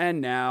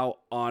 And now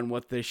on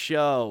with the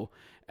show,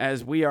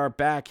 as we are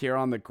back here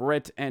on the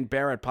Grit and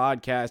Barrett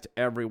podcast,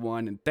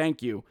 everyone. And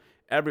thank you,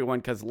 everyone,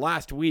 because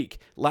last week's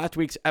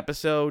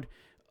episode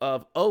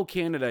of Oh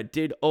Canada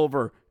did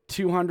over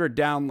 200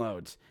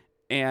 downloads.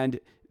 And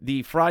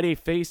the Friday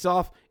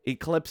Face-Off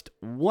eclipsed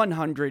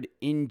 100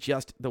 in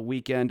just the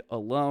weekend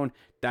alone.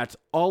 That's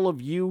all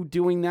of you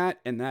doing that,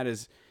 and that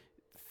is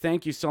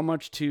thank you so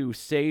much to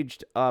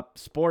Saged Up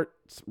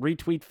Sports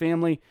Retweet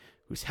family,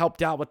 who's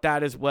helped out with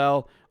that as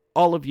well.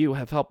 All of you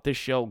have helped this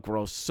show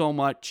grow so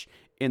much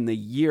in the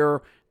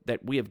year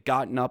that we have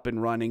gotten up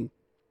and running,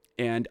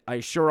 and I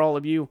assure all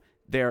of you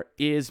there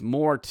is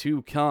more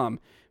to come.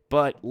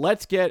 But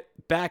let's get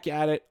back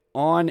at it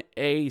on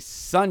a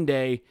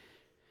Sunday.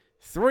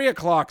 3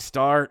 o'clock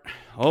start,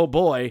 oh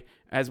boy,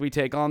 as we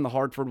take on the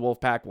Hartford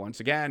Wolfpack once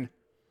again.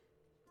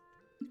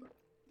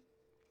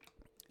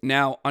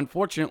 Now,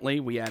 unfortunately,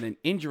 we had an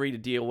injury to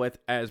deal with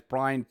as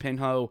Brian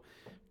Pinho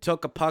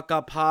took a puck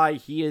up high.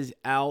 He is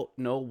out,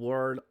 no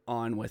word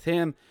on with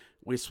him.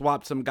 We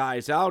swapped some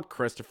guys out.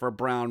 Christopher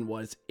Brown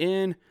was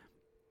in.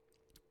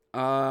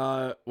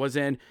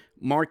 Marquise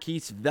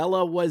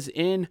Vela was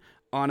in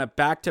on a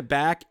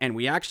back-to-back, and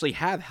we actually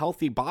have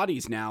healthy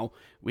bodies now.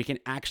 We can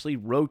actually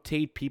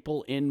rotate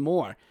people in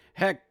more.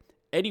 Heck,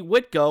 Eddie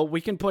Whitgo,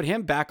 we can put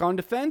him back on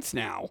defense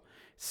now.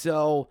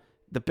 So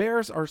the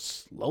Bears are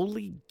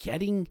slowly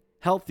getting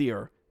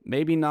healthier.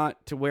 Maybe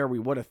not to where we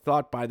would have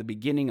thought by the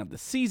beginning of the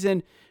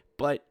season,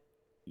 but,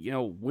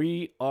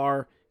 we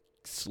are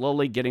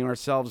slowly getting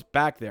ourselves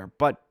back there.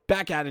 But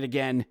back at it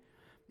again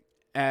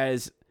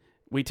as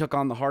we took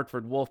on the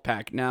Hartford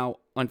Wolfpack. Now,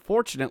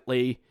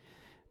 unfortunately,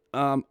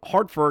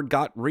 Hartford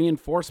got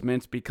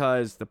reinforcements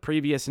because the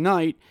previous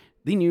night,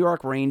 the New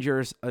York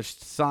Rangers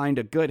assigned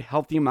a good,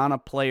 healthy amount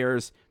of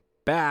players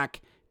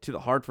back to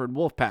the Hartford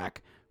Wolfpack,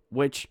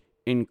 which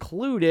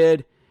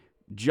included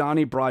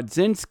Johnny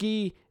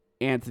Brodzinski,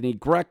 Anthony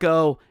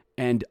Greco,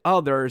 and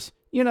others.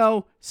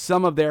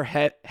 Some of their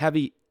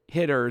heavy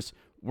hitters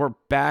were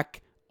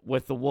back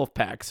with the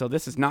Wolfpack. So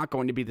this is not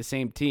going to be the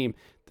same team.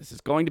 This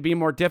is going to be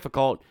more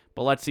difficult,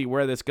 but let's see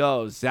where this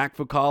goes. Zach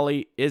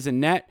Fucale is in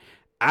net.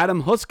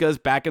 Adam Huska's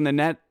back in the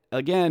net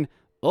again.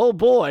 Oh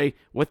boy,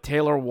 with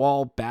Taylor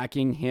Wall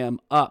backing him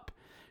up.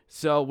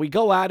 So we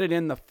go at it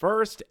in the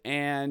first,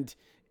 and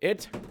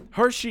it's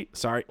Hershey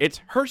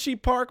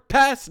Park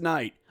Pass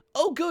Night.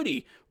 Oh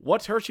goody.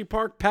 What's Hershey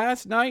Park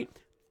Pass Night?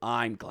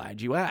 I'm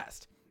glad you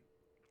asked.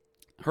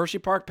 Hershey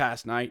Park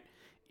Pass Night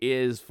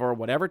is for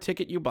whatever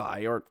ticket you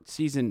buy or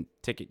season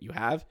ticket you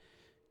have,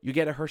 you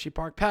get a Hershey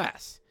Park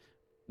Pass,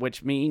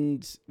 which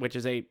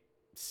is a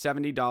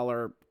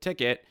 $70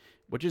 ticket,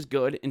 which is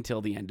good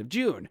until the end of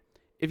June.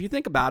 If you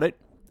think about it,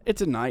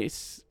 it's a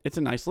nice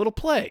little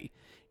play.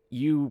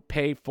 You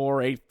pay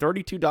for a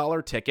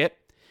 $32 ticket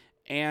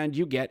and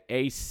you get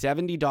a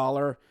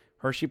 $70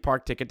 Hershey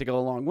Park ticket to go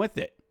along with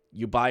it.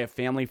 You buy a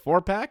family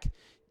 4-pack,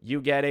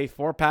 you get a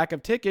 4-pack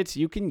of tickets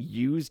you can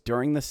use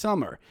during the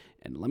summer.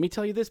 And let me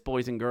tell you this,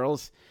 boys and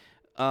girls,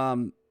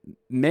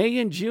 May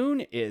and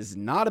June is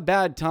not a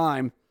bad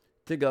time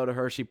to go to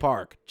Hershey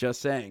Park.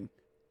 Just saying.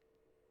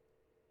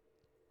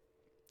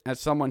 As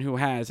someone who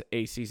has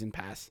a season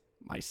pass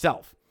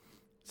myself.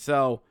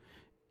 So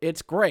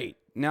it's great.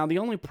 Now, the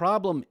only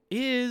problem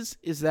is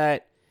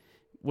that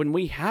when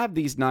we have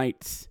these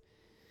nights,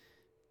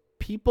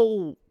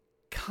 people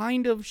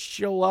kind of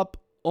show up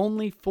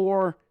only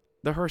for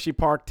the Hershey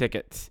Park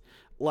tickets.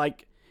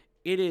 Like,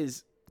 it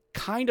is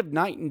kind of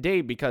night and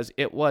day because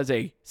it was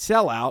a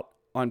sellout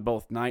on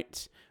both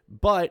nights.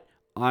 But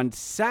on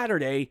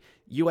Saturday,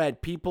 you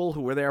had people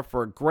who were there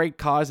for a great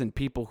cause and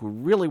people who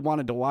really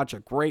wanted to watch a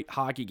great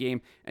hockey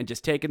game and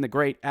just take in the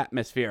great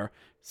atmosphere.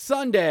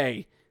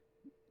 Sunday,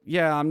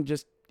 yeah, I'm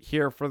just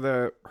here for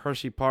the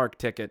Hershey Park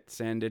tickets,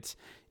 and it's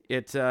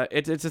a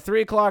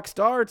 3:00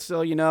 start,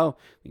 so you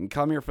can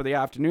come here for the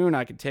afternoon.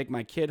 I can take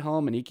my kid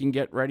home and he can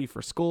get ready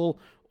for school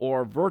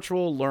or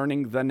virtual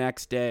learning the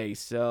next day.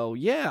 So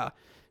yeah,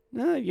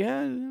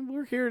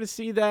 we're here to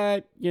see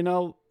that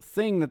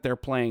thing that they're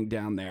playing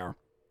down there.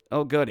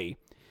 Oh goody.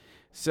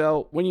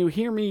 So when you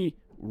hear me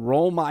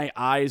roll my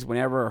eyes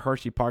whenever a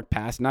Hershey Park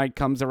Pass Night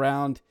comes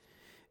around,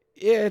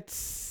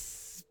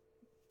 it's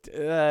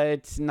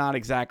not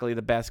exactly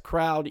the best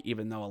crowd,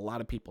 even though a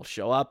lot of people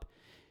show up.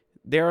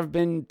 There have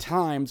been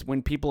times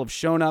when people have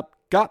shown up,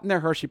 gotten their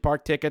Hershey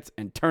Park tickets,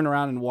 and turned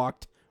around and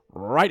walked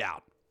right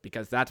out,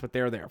 because that's what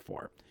they're there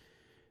for.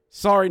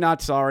 Sorry,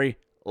 not sorry.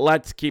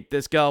 Let's keep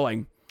this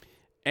going.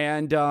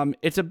 And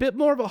it's a bit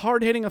more of a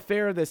hard-hitting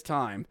affair this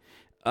time.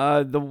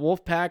 The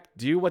Wolfpack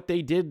do what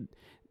they did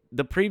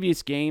the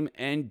previous game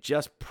and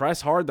just press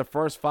hard the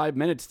first 5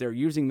 minutes. They're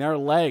using their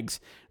legs.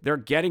 They're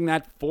getting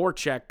that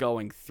forecheck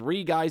going.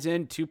 3 guys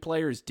in, 2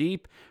 players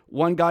deep,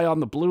 1 guy on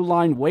the blue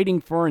line waiting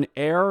for an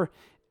error,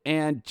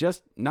 and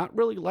just not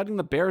really letting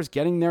the Bears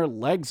getting their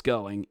legs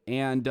going.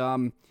 And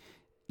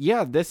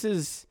this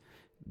is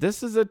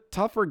a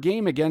tougher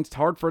game against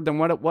Hartford than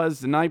what it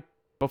was the night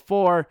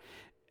before.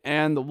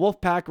 And the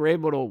Wolfpack were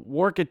able to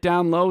work it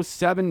down low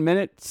 7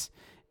 minutes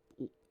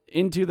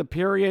into the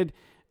period.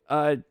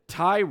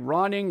 Ty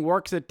running,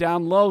 works it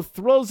down low,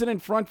 throws it in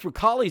front.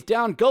 Fucale's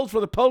down, goes for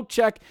the poke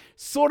check,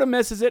 sort of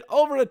misses it,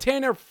 over to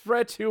Tanner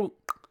Fritz, who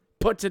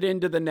puts it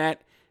into the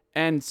net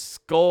and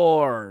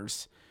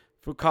scores.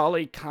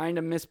 Fucale kind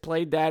of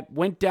misplayed that,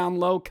 went down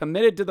low,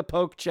 committed to the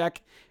poke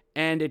check,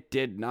 and it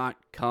did not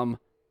come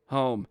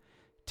home.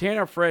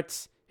 Tanner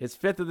Fritz, his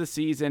 5th of the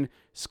season,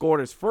 scored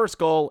his first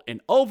goal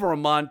in over a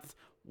month.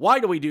 Why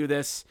do we do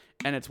this?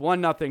 And it's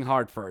 1-0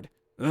 Hartford.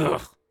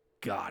 Ugh,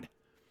 God.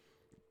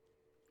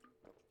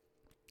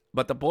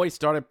 But the boys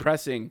started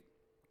pressing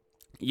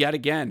yet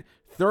again.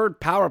 3rd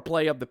power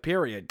play of the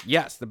period.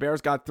 Yes, the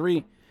Bears got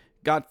three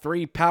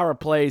power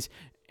plays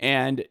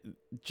and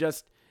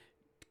just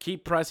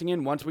keep pressing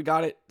in. Once we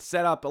got it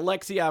set up,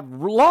 Alexiev,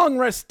 long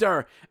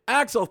wrister.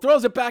 Axel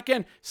throws it back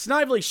in.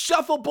 Snively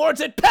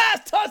shuffleboards it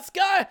past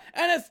Huska,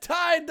 and it's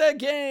tied the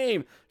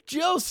game.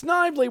 Joe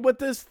Snively, with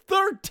his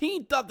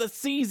 13th of the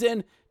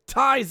season,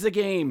 ties the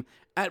game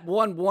at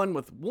 1-1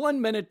 with 1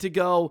 minute to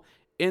go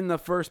in the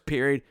first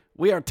period.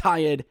 We are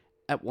tied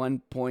at 1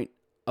 point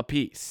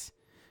apiece.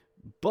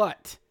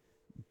 But,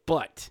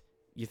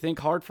 you think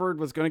Hartford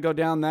was going to go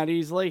down that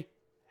easily?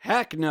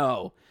 Heck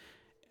no.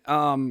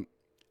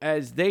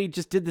 As they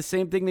just did the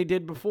same thing they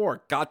did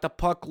before. Got the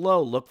puck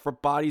low, looked for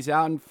bodies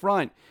out in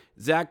front.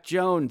 Zach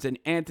Jones and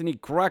Anthony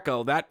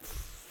Greco, that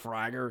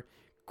fragger.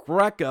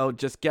 Greco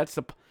just gets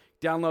the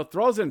down low,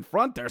 throws it in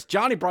front. There's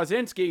Johnny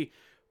Brodzinski.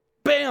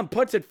 Bam,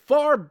 puts it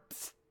far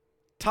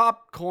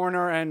top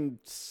corner and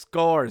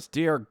scores.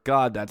 Dear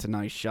God, that's a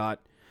nice shot.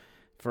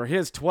 For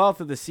his 12th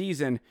of the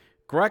season,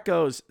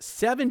 Greco's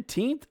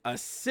 17th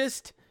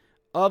assist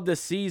of the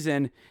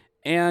season.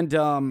 And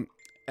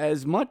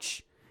as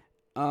much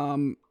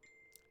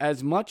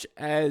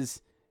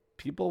as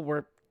people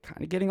were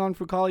kind of getting on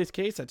Fucale's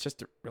case. That's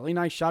just a really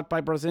nice shot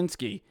by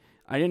Brzezinski.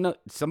 I didn't know.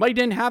 Somebody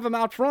didn't have him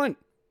out front.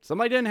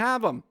 Somebody didn't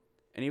have him.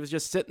 And he was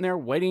just sitting there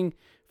waiting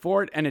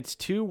for it. And it's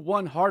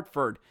 2-1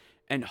 Hartford.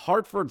 And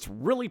Hartford's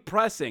really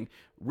pressing,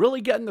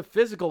 really getting the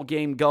physical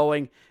game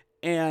going.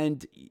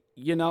 And,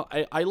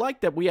 I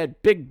like that we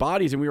had big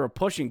bodies and we were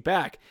pushing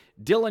back.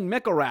 Dylan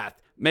Mickarath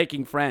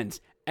making friends.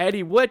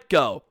 Eddie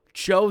Whitko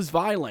chose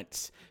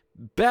violence.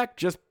 Beck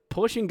just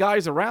pushing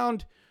guys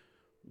around,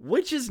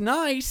 which is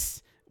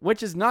nice.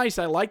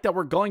 I like that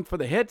we're going for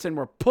the hits and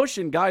we're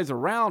pushing guys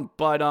around.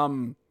 But,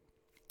 I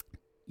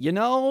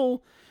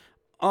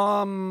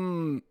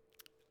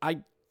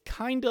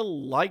kind of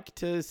like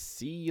to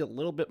see a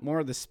little bit more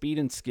of the speed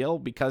and skill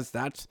because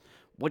that's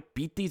what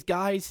beat these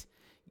guys.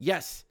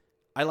 Yes,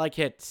 I like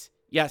hits.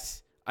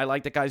 Yes, I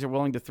like that guys are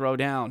willing to throw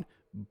down.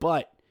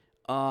 But,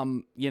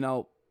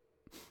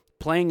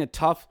 playing a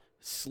tough,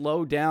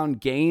 slow down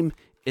game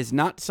is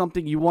not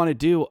something you want to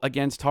do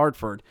against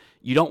Hartford.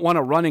 You don't want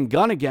to run and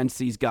gun against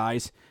these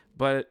guys,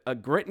 but a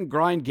grit and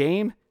grind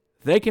game,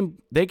 they can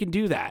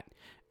do that.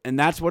 And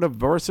that's what a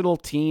versatile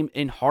team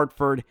in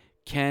Hartford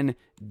can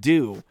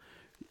do.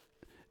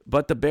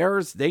 But the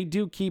Bears, they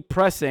do keep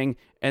pressing,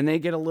 and they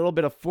get a little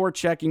bit of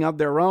forechecking of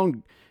their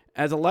own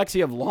as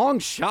Alexiev, long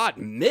shot,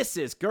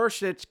 misses.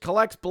 Gershich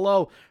collects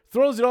below,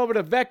 throws it over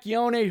to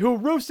Vecchione, who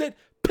roofs it,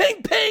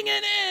 ping,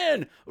 and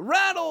in!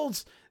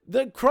 Rattles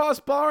the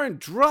crossbar and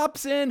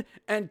drops in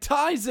and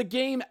ties the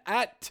game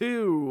at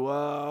 2.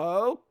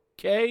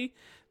 Okay.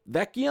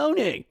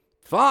 Vecchione,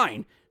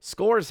 fine,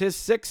 scores his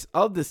 6th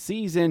of the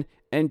season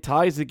and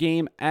ties the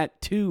game at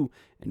 2.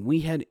 And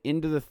we head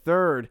into the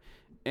third.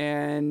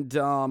 And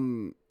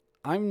I'm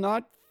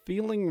not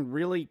feeling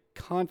really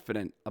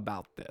confident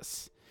about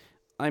this.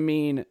 I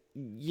mean,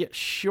 yeah,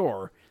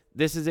 sure,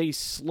 this is a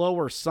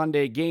slower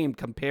Sunday game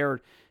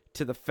compared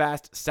to the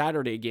fast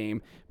Saturday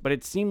game, but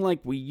it seemed like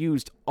we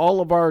used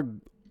all of our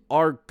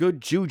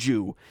good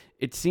juju.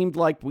 It seemed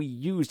like we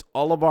used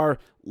all of our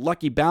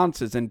lucky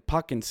bounces and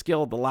puck and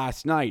skill the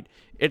last night.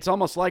 It's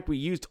almost like we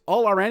used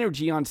all our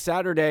energy on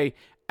Saturday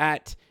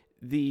at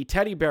the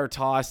teddy bear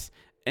toss,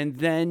 and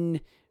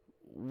then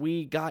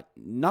we got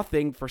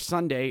nothing for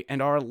Sunday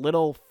and are a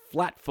little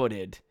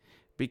flat-footed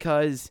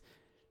because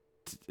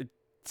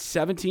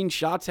 17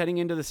 shots heading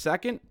into the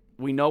second,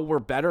 we know we're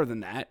better than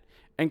that.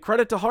 And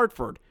credit to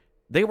Hartford.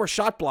 They were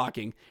shot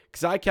blocking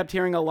because I kept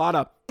hearing a lot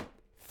of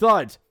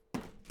thuds,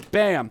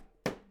 bam,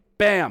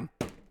 bam,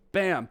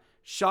 bam,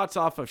 shots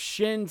off of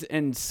shins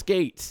and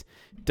skates.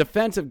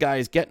 Defensive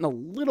guys getting a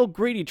little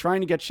greedy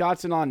trying to get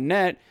shots in on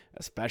net,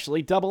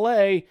 especially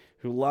AA,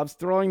 who loves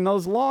throwing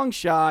those long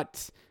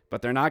shots,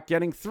 but they're not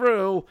getting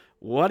through.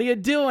 What are you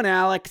doing,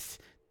 Alex?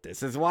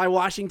 This is why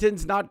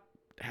Washington's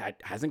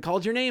hasn't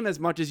called your name as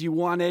much as you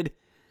wanted.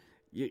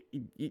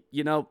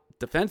 You know,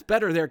 defense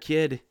better there,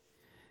 kid.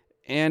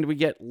 And we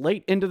get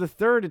late into the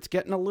third. It's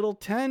getting a little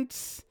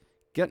tense.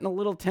 I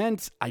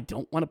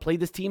don't want to play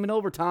this team in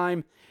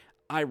overtime.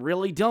 I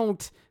really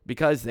don't,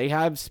 because they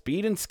have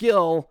speed and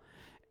skill.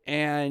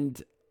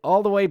 And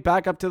all the way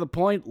back up to the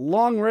point.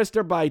 Long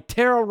wrister by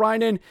Taro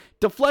Reinen.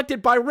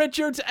 Deflected by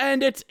Richards.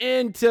 And it's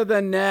into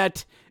the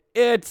net.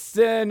 It's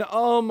in.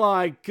 Oh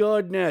my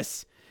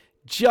goodness.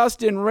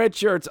 Justin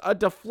Richards, a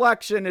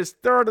deflection, his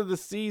 3rd of the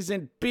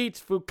season,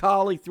 beats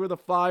Fucale through the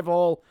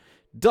 5-hole.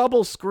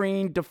 Double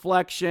screen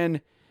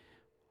deflection.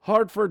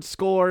 Hartford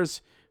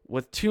scores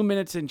with 2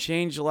 minutes and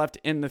change left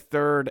in the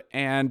third,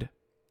 and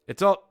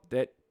it's all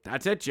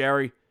that's it,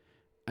 Jerry.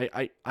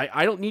 I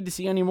don't need to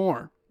see any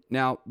more.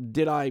 Now,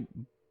 did I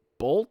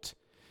bolt?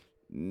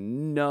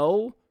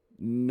 No,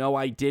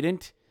 I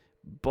didn't.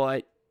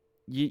 But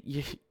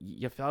you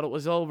felt it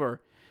was over.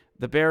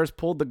 The Bears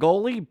pulled the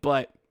goalie,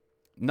 but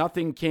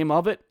nothing came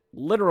of it,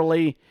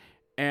 literally,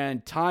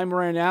 and time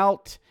ran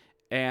out,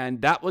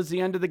 and that was the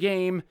end of the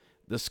game.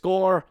 The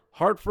score,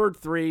 Hartford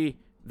 3,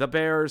 the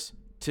Bears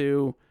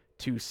 2,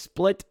 to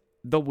split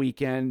the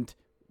weekend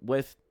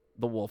with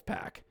the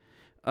Wolfpack.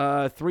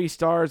 3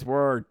 stars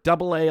were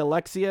AA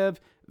Alexiev,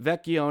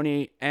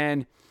 Vecchione,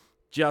 and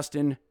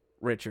Justin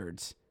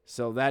Richards.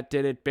 So that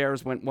did it.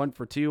 Bears went 1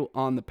 for 2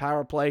 on the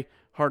power play.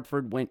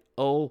 Hartford went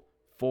 0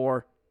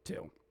 for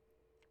 2.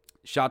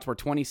 Shots were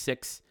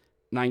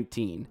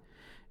 26-19.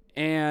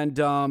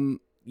 And,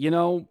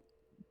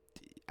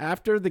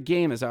 after the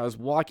game, as I was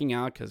walking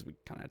out, because we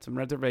kind of had some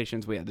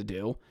reservations we had to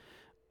do,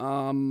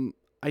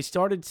 I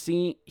started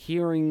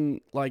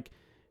hearing,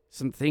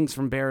 some things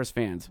from Bears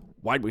fans.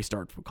 Why'd we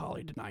start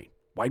Fucale tonight?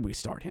 Why'd we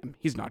start him?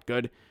 He's not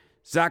good.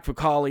 Zach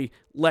Fucale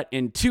let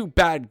in 2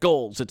 bad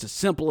goals. It's as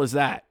simple as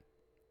that.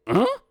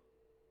 Huh?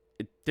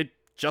 It did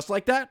just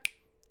like that?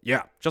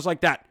 Yeah, just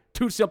like that.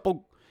 2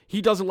 simple.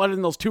 He doesn't let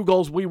in those 2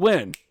 goals, we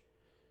win.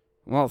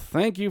 Well,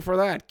 thank you for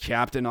that,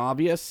 Captain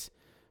Obvious.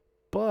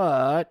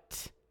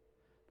 But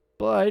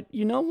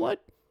you know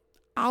what?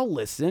 I'll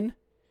listen.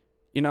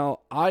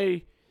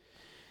 I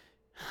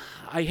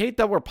hate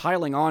that we're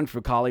piling on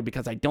Fucale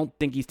because I don't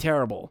think he's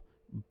terrible.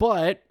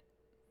 But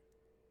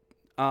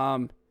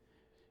Brian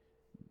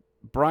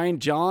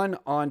John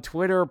on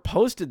Twitter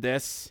posted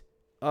this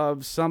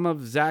of some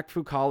of Zach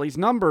Fucale's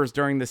numbers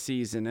during the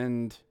season.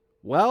 And,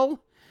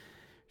 well,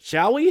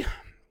 shall we?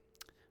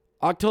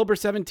 October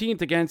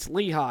 17th against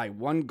Lehigh,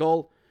 one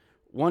goal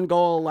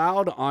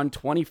allowed on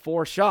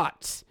 24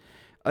 shots.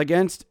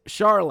 Against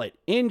Charlotte,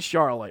 in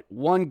Charlotte,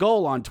 1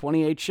 goal on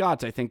 28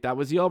 shots. I think that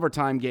was the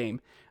overtime game.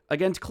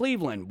 Against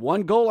Cleveland,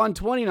 1 goal on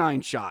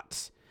 29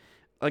 shots.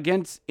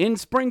 In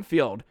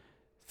Springfield,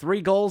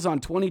 3 goals on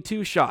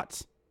 22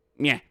 shots.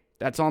 Yeah,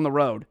 that's on the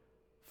road.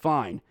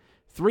 Fine.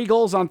 3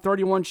 goals on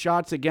 31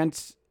 shots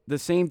against the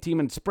same team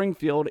in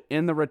Springfield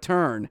in the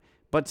return,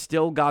 but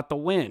still got the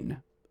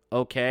win.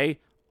 Okay,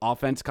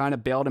 offense kind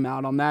of bailed him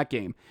out on that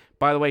game.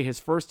 By the way,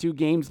 his first 2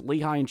 games,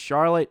 Lehigh and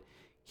Charlotte,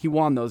 he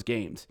won those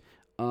games.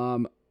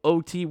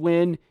 OT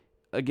win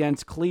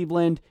against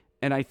Cleveland,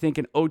 and I think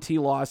an OT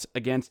loss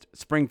against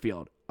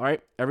Springfield. All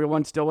right,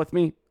 everyone still with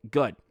me?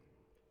 Good.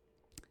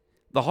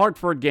 The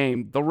Hartford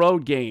game, the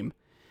road game,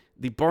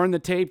 the burn the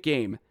tape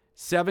game,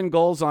 7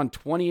 goals on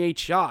 28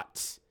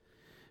 shots.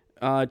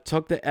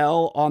 Took the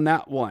L on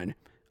that one.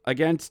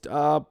 Against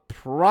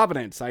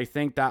Providence, I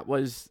think that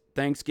was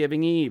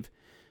Thanksgiving Eve.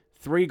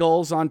 3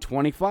 goals on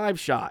 25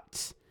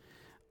 shots.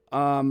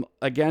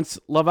 Against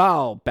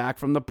Laval, back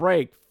from the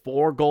break,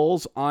 4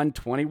 goals on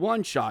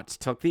 21 shots.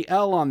 Took the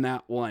L on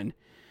that one.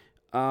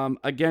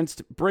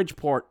 Against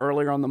Bridgeport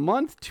earlier on the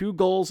month, 2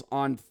 goals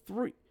on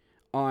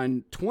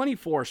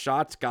 24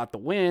 shots. Got the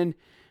win.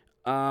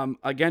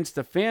 Against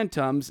the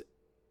Phantoms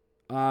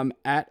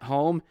at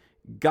home,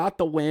 got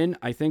the win.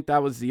 I think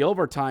that was the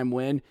overtime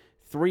win.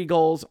 3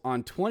 goals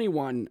on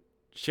 21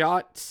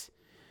 shots.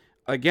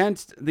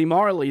 Against the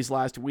Marlies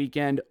last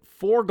weekend,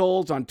 4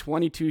 goals on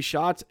 22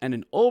 shots and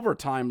an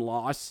overtime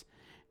loss.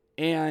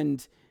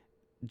 And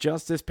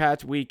just this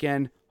past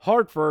weekend,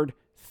 Hartford,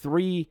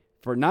 3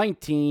 for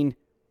 19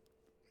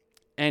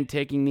 and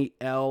taking the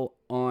L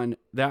on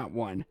that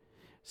one.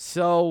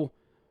 So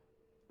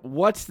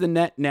what's the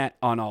net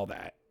on all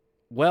that?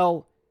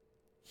 Well,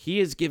 he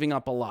is giving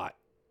up a lot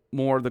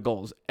more of the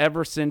goals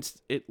ever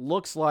since it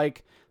looks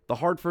like the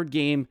Hartford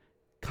game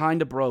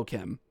kind of broke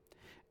him.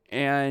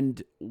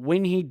 And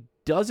when he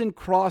doesn't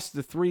cross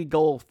the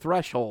 3-goal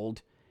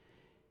threshold,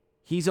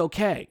 he's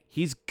okay.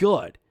 He's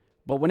good.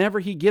 But whenever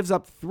he gives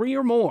up 3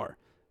 or more,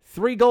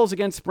 3 goals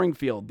against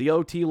Springfield, the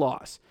OT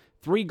loss,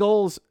 3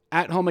 goals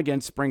at home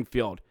against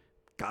Springfield,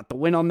 got the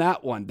win on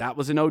that one. That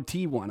was an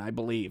OT one, I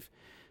believe.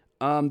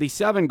 The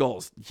 7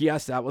 goals,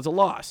 yes, that was a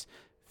loss.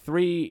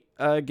 3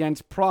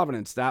 against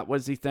Providence, that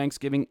was the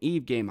Thanksgiving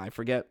Eve game. I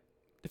forget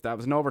if that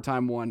was an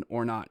overtime one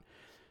or not.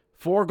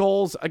 4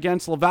 goals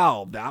against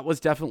Laval, that was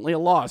definitely a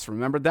loss.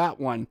 Remember that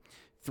one.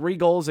 3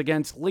 goals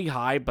against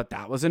Lehigh, but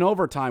that was an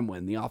overtime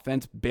win. The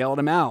offense bailed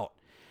him out.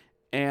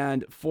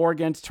 And 4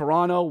 against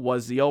Toronto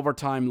was the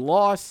overtime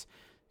loss.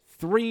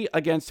 3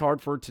 against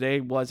Hartford today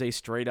was a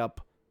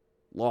straight-up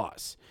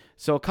loss.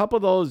 So a couple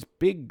of those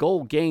big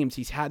goal games,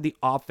 he's had the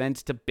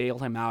offense to bail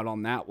him out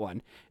on that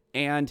one.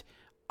 And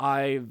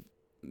I've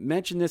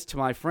mentioned this to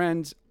my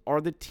friends.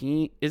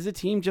 Is the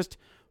team just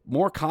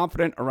more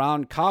confident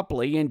around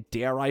Copley and,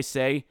 dare I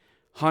say,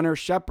 Hunter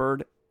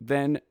Shepard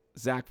than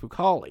Zach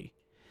Fucale?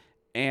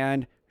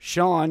 And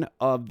Sean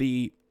of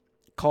the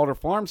Calder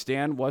Farm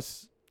Stand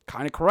was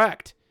kind of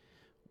correct.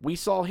 We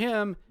saw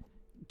him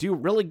do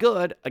really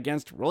good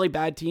against really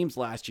bad teams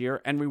last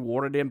year and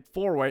rewarded him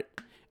for it.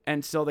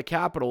 And so the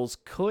Capitals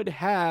could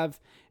have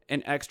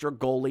an extra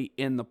goalie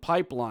in the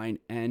pipeline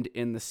and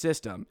in the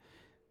system.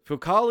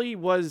 Fucale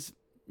was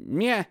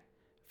meh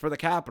for the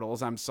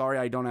Capitals. I'm sorry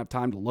I don't have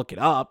time to look it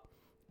up.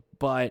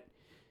 But,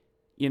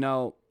 you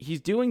know,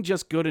 he's doing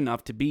just good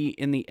enough to be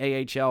in the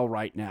AHL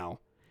right now.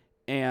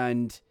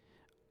 And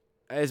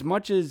as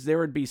much as there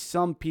would be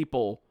some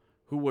people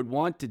who would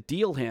want to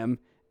deal him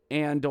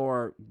and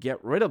or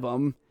get rid of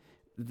him,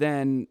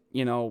 then,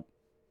 you know,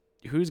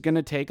 who's going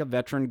to take a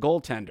veteran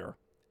goaltender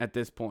at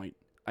this point?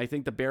 I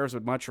think the Bears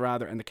would much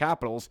rather, and the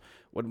Capitals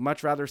would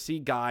much rather see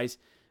guys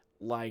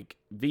like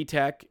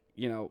Vitek,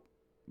 you know,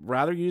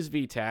 rather use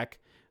Vitek.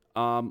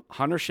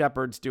 Hunter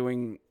Shepard's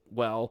doing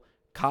well.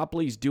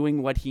 Copley's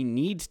doing what he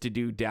needs to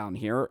do down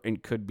here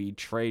and could be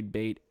trade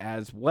bait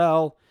as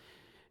well.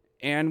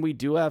 And we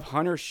do have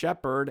Hunter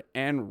Shepard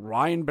and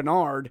Ryan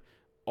Bernard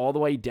all the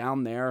way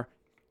down there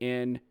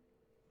in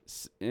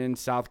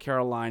South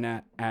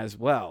Carolina as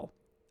well.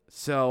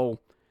 So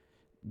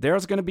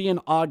there's going to be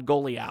an odd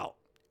goalie out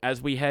as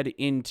we head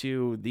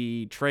into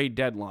the trade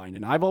deadline.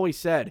 And I've always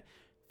said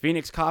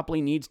Phoenix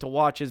Copley needs to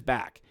watch his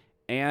back,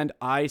 and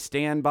I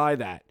stand by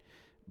that.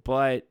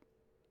 But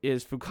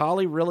is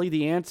Fucale really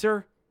the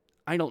answer?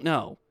 I don't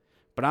know.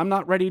 But I'm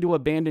not ready to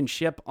abandon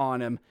ship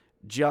on him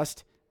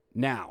just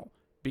now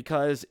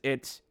because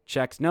it's,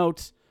 checks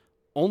notes,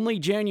 only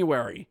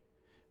January.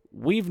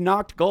 We've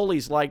knocked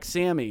goalies like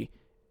Sammy,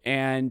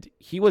 and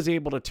he was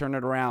able to turn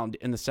it around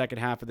in the second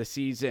half of the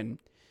season.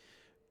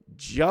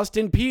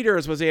 Justin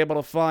Peters was able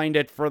to find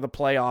it for the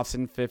playoffs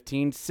in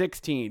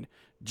 15-16.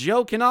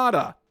 Joe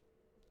Canada.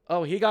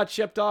 Oh, he got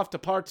shipped off to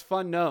parts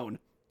unknown.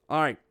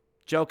 All right,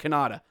 Joe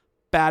Canada.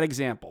 Bad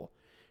example.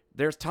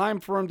 There's time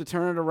for him to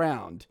turn it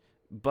around,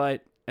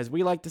 but as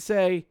we like to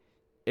say,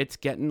 it's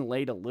getting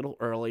late a little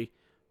early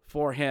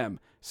for him.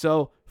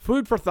 So,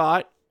 food for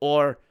thought,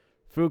 or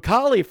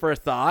Fucale for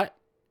thought.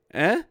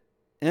 Nah,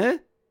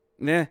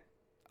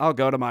 I'll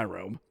go to my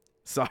room.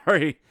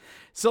 Sorry.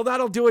 So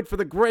that'll do it for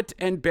the Grit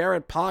and Bear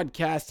It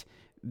podcast.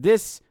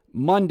 This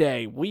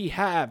Monday, we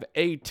have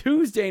a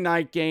Tuesday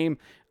night game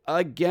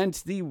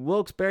against the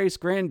Wilkes-Barre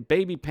Scranton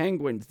Baby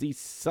Penguins, the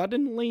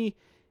suddenly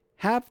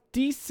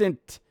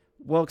half-decent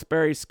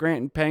Wilkes-Barre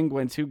Scranton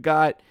Penguins, who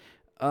got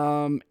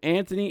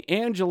Anthony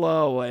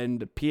Angelo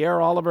and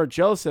Pierre-Oliver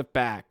Joseph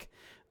back.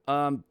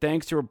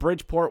 Thanks to a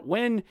Bridgeport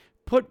win,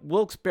 put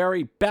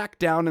Wilkes-Barre back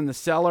down in the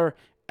cellar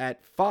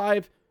at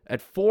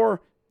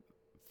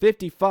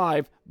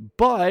 455,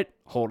 but,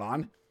 hold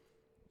on.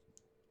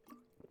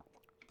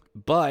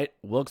 But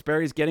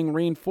Wilkes-Barre's getting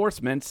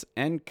reinforcements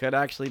and could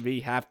actually be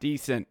half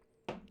decent.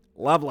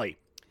 Lovely.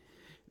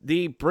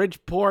 The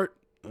Bridgeport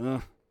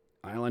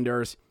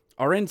Islanders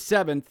are in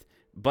 7th,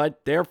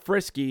 but they're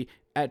frisky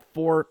at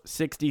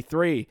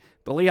 463.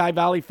 The Lehigh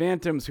Valley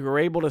Phantoms, who are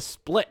able to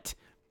split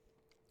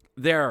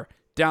there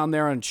down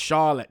there in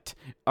Charlotte,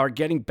 are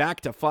getting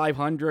back to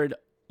 500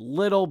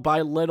 little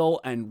by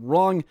little and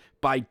wrong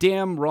by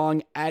damn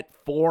wrong at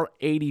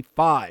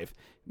 485.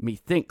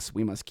 Methinks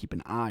we must keep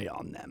an eye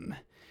on them.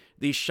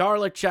 The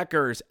Charlotte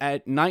Checkers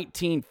at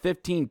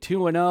 19-15,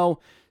 2-0.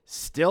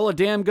 Still a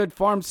damn good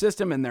farm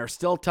system, and they're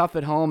still tough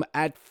at home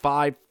at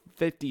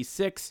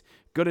 556.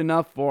 Good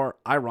enough for,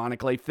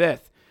 ironically,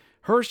 5th.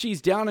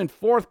 Hershey's down in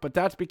 4th, but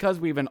that's because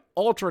we have an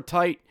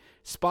ultra-tight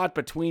spot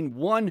between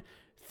 1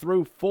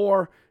 through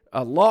 4.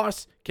 A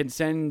loss can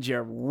send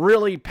you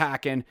really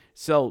packing,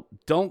 so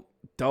don't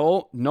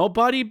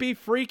nobody be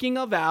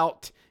freaking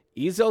about.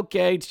 He's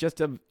okay. It's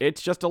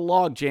just a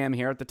log jam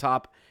here at the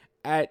top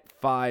at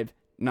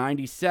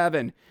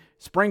 597.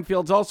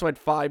 Springfield's also at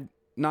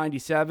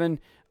 597.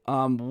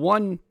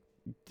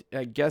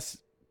 I guess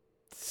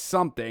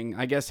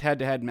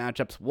head-to-head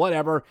matchups,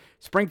 whatever.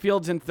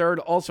 Springfield's in 3rd,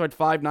 also at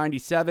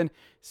 597.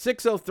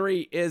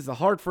 603 is the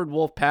Hartford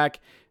Wolfpack,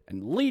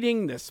 and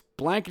leading this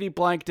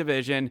blankety-blank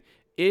division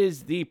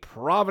is the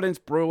Providence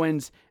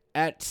Bruins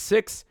at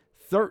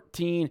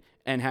 613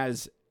 and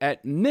has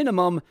at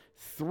minimum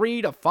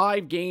 3 to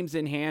 5 games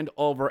in hand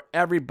over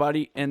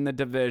everybody in the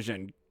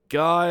division.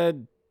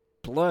 God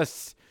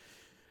bless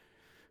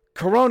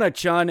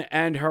Corona-chun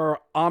and her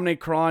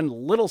Omicron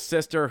little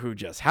sister, who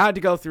just had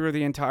to go through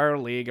the entire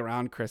league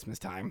around Christmas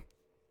time.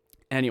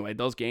 Anyway,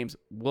 those games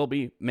will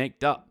be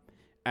made up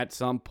at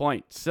some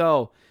point.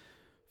 So,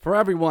 for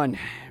everyone,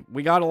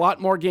 we got a lot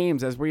more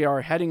games as we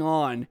are heading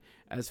on,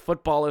 as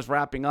football is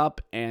wrapping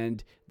up,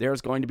 and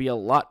there's going to be a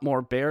lot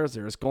more Bears.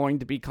 There's going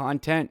to be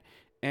content,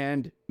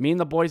 and me and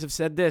the boys have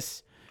said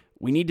this.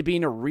 We need to be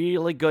in a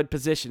really good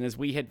position as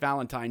we hit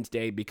Valentine's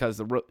Day, because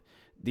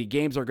the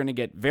games are going to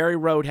get very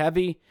road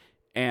heavy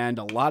and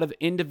a lot of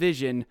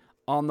in-division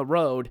on the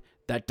road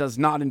that does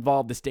not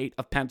involve the state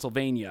of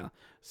Pennsylvania.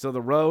 So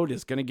the road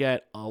is going to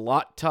get a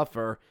lot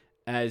tougher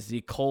as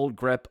the cold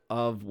grip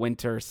of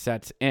winter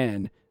sets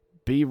in.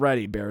 Be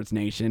ready, Bears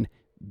Nation.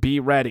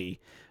 Be ready.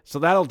 So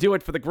that'll do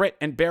it for the Grit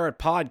and Bear It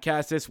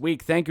podcast this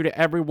week. Thank you to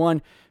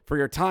everyone for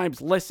your times,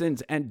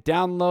 listens, and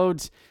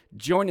downloads.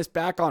 Join us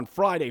back on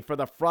Friday for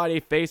the Friday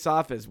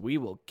Face-Off, as we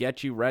will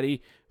get you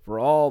ready for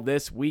all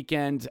this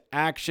weekend's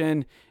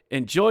action.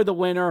 Enjoy the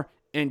winter.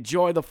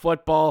 Enjoy the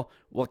football.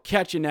 We'll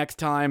catch you next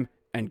time,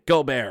 and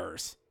go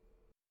Bears.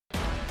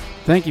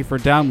 Thank you for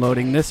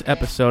downloading this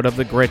episode of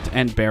the Grit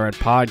and Bear It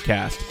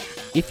podcast.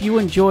 If you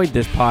enjoyed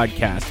this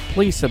podcast,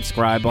 please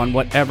subscribe on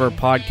whatever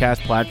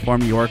podcast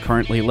platform you are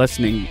currently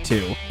listening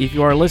to. If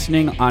you are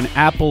listening on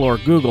Apple or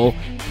Google,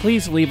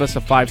 please leave us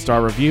a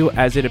 5-star review,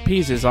 as it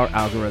appeases our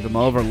algorithm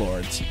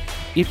overlords.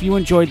 If you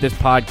enjoyed this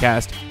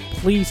podcast,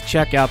 please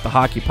check out the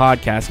Hockey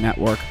Podcast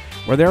Network,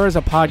 where there is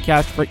a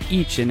podcast for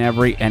each and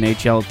every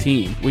NHL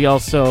team. We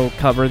also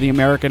cover the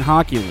American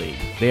Hockey League.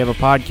 They have a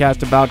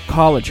podcast about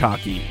college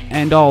hockey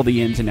and all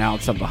the ins and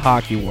outs of the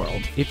hockey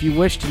world. If you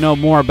wish to know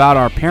more about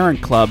our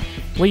parent club,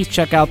 please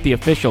check out the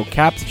official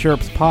Caps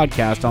Chirps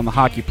podcast on the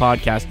Hockey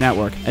Podcast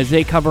Network, as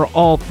they cover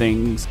all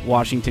things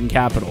Washington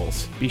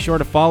Capitals. Be sure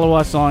to follow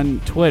us on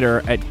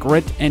Twitter at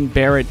Grit and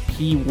Barrett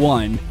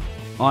P1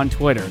 on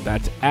Twitter.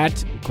 That's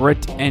at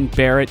Grit and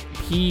Barrett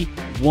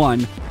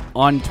P1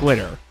 on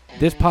Twitter.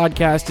 This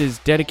podcast is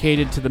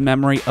dedicated to the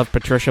memory of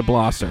Patricia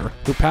Blosser,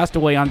 who passed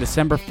away on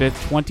December 5th,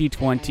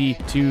 2020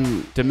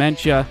 to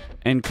dementia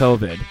and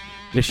COVID.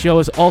 The show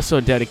is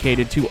also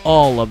dedicated to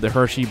all of the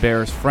Hershey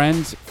Bears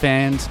friends,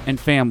 fans, and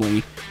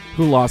family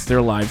who lost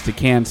their lives to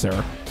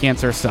cancer.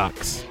 Cancer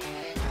sucks.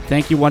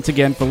 Thank you once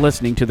again for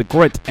listening to the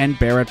Grit and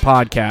Bear It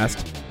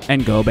podcast,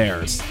 and go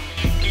Bears.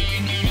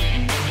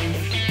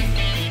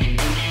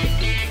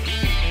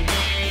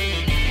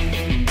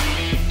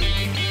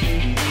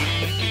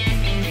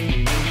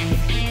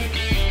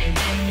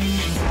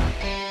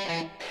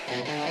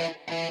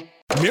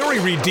 Mary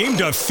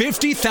redeemed a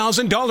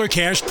 $50,000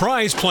 cash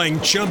prize playing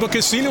Chumba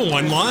Casino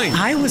online.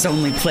 I was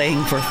only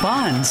playing for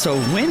fun, so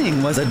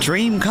winning was a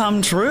dream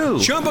come true.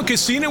 Chumba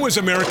Casino is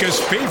America's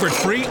favorite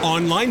free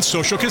online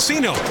social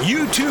casino.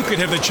 You too could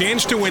have the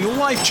chance to win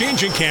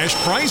life-changing cash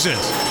prizes.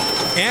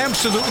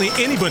 Absolutely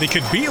anybody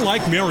could be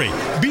like Mary.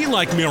 Be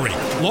like Mary.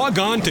 Log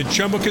on to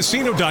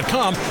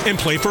ChumbaCasino.com and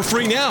play for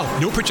free now.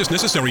 No purchase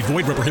necessary.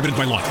 Void where prohibited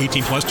by law.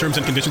 18 plus terms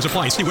and conditions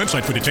apply. See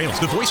website for details.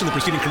 The voice in the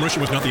preceding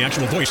commercial was not the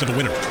actual voice of the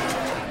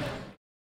winner.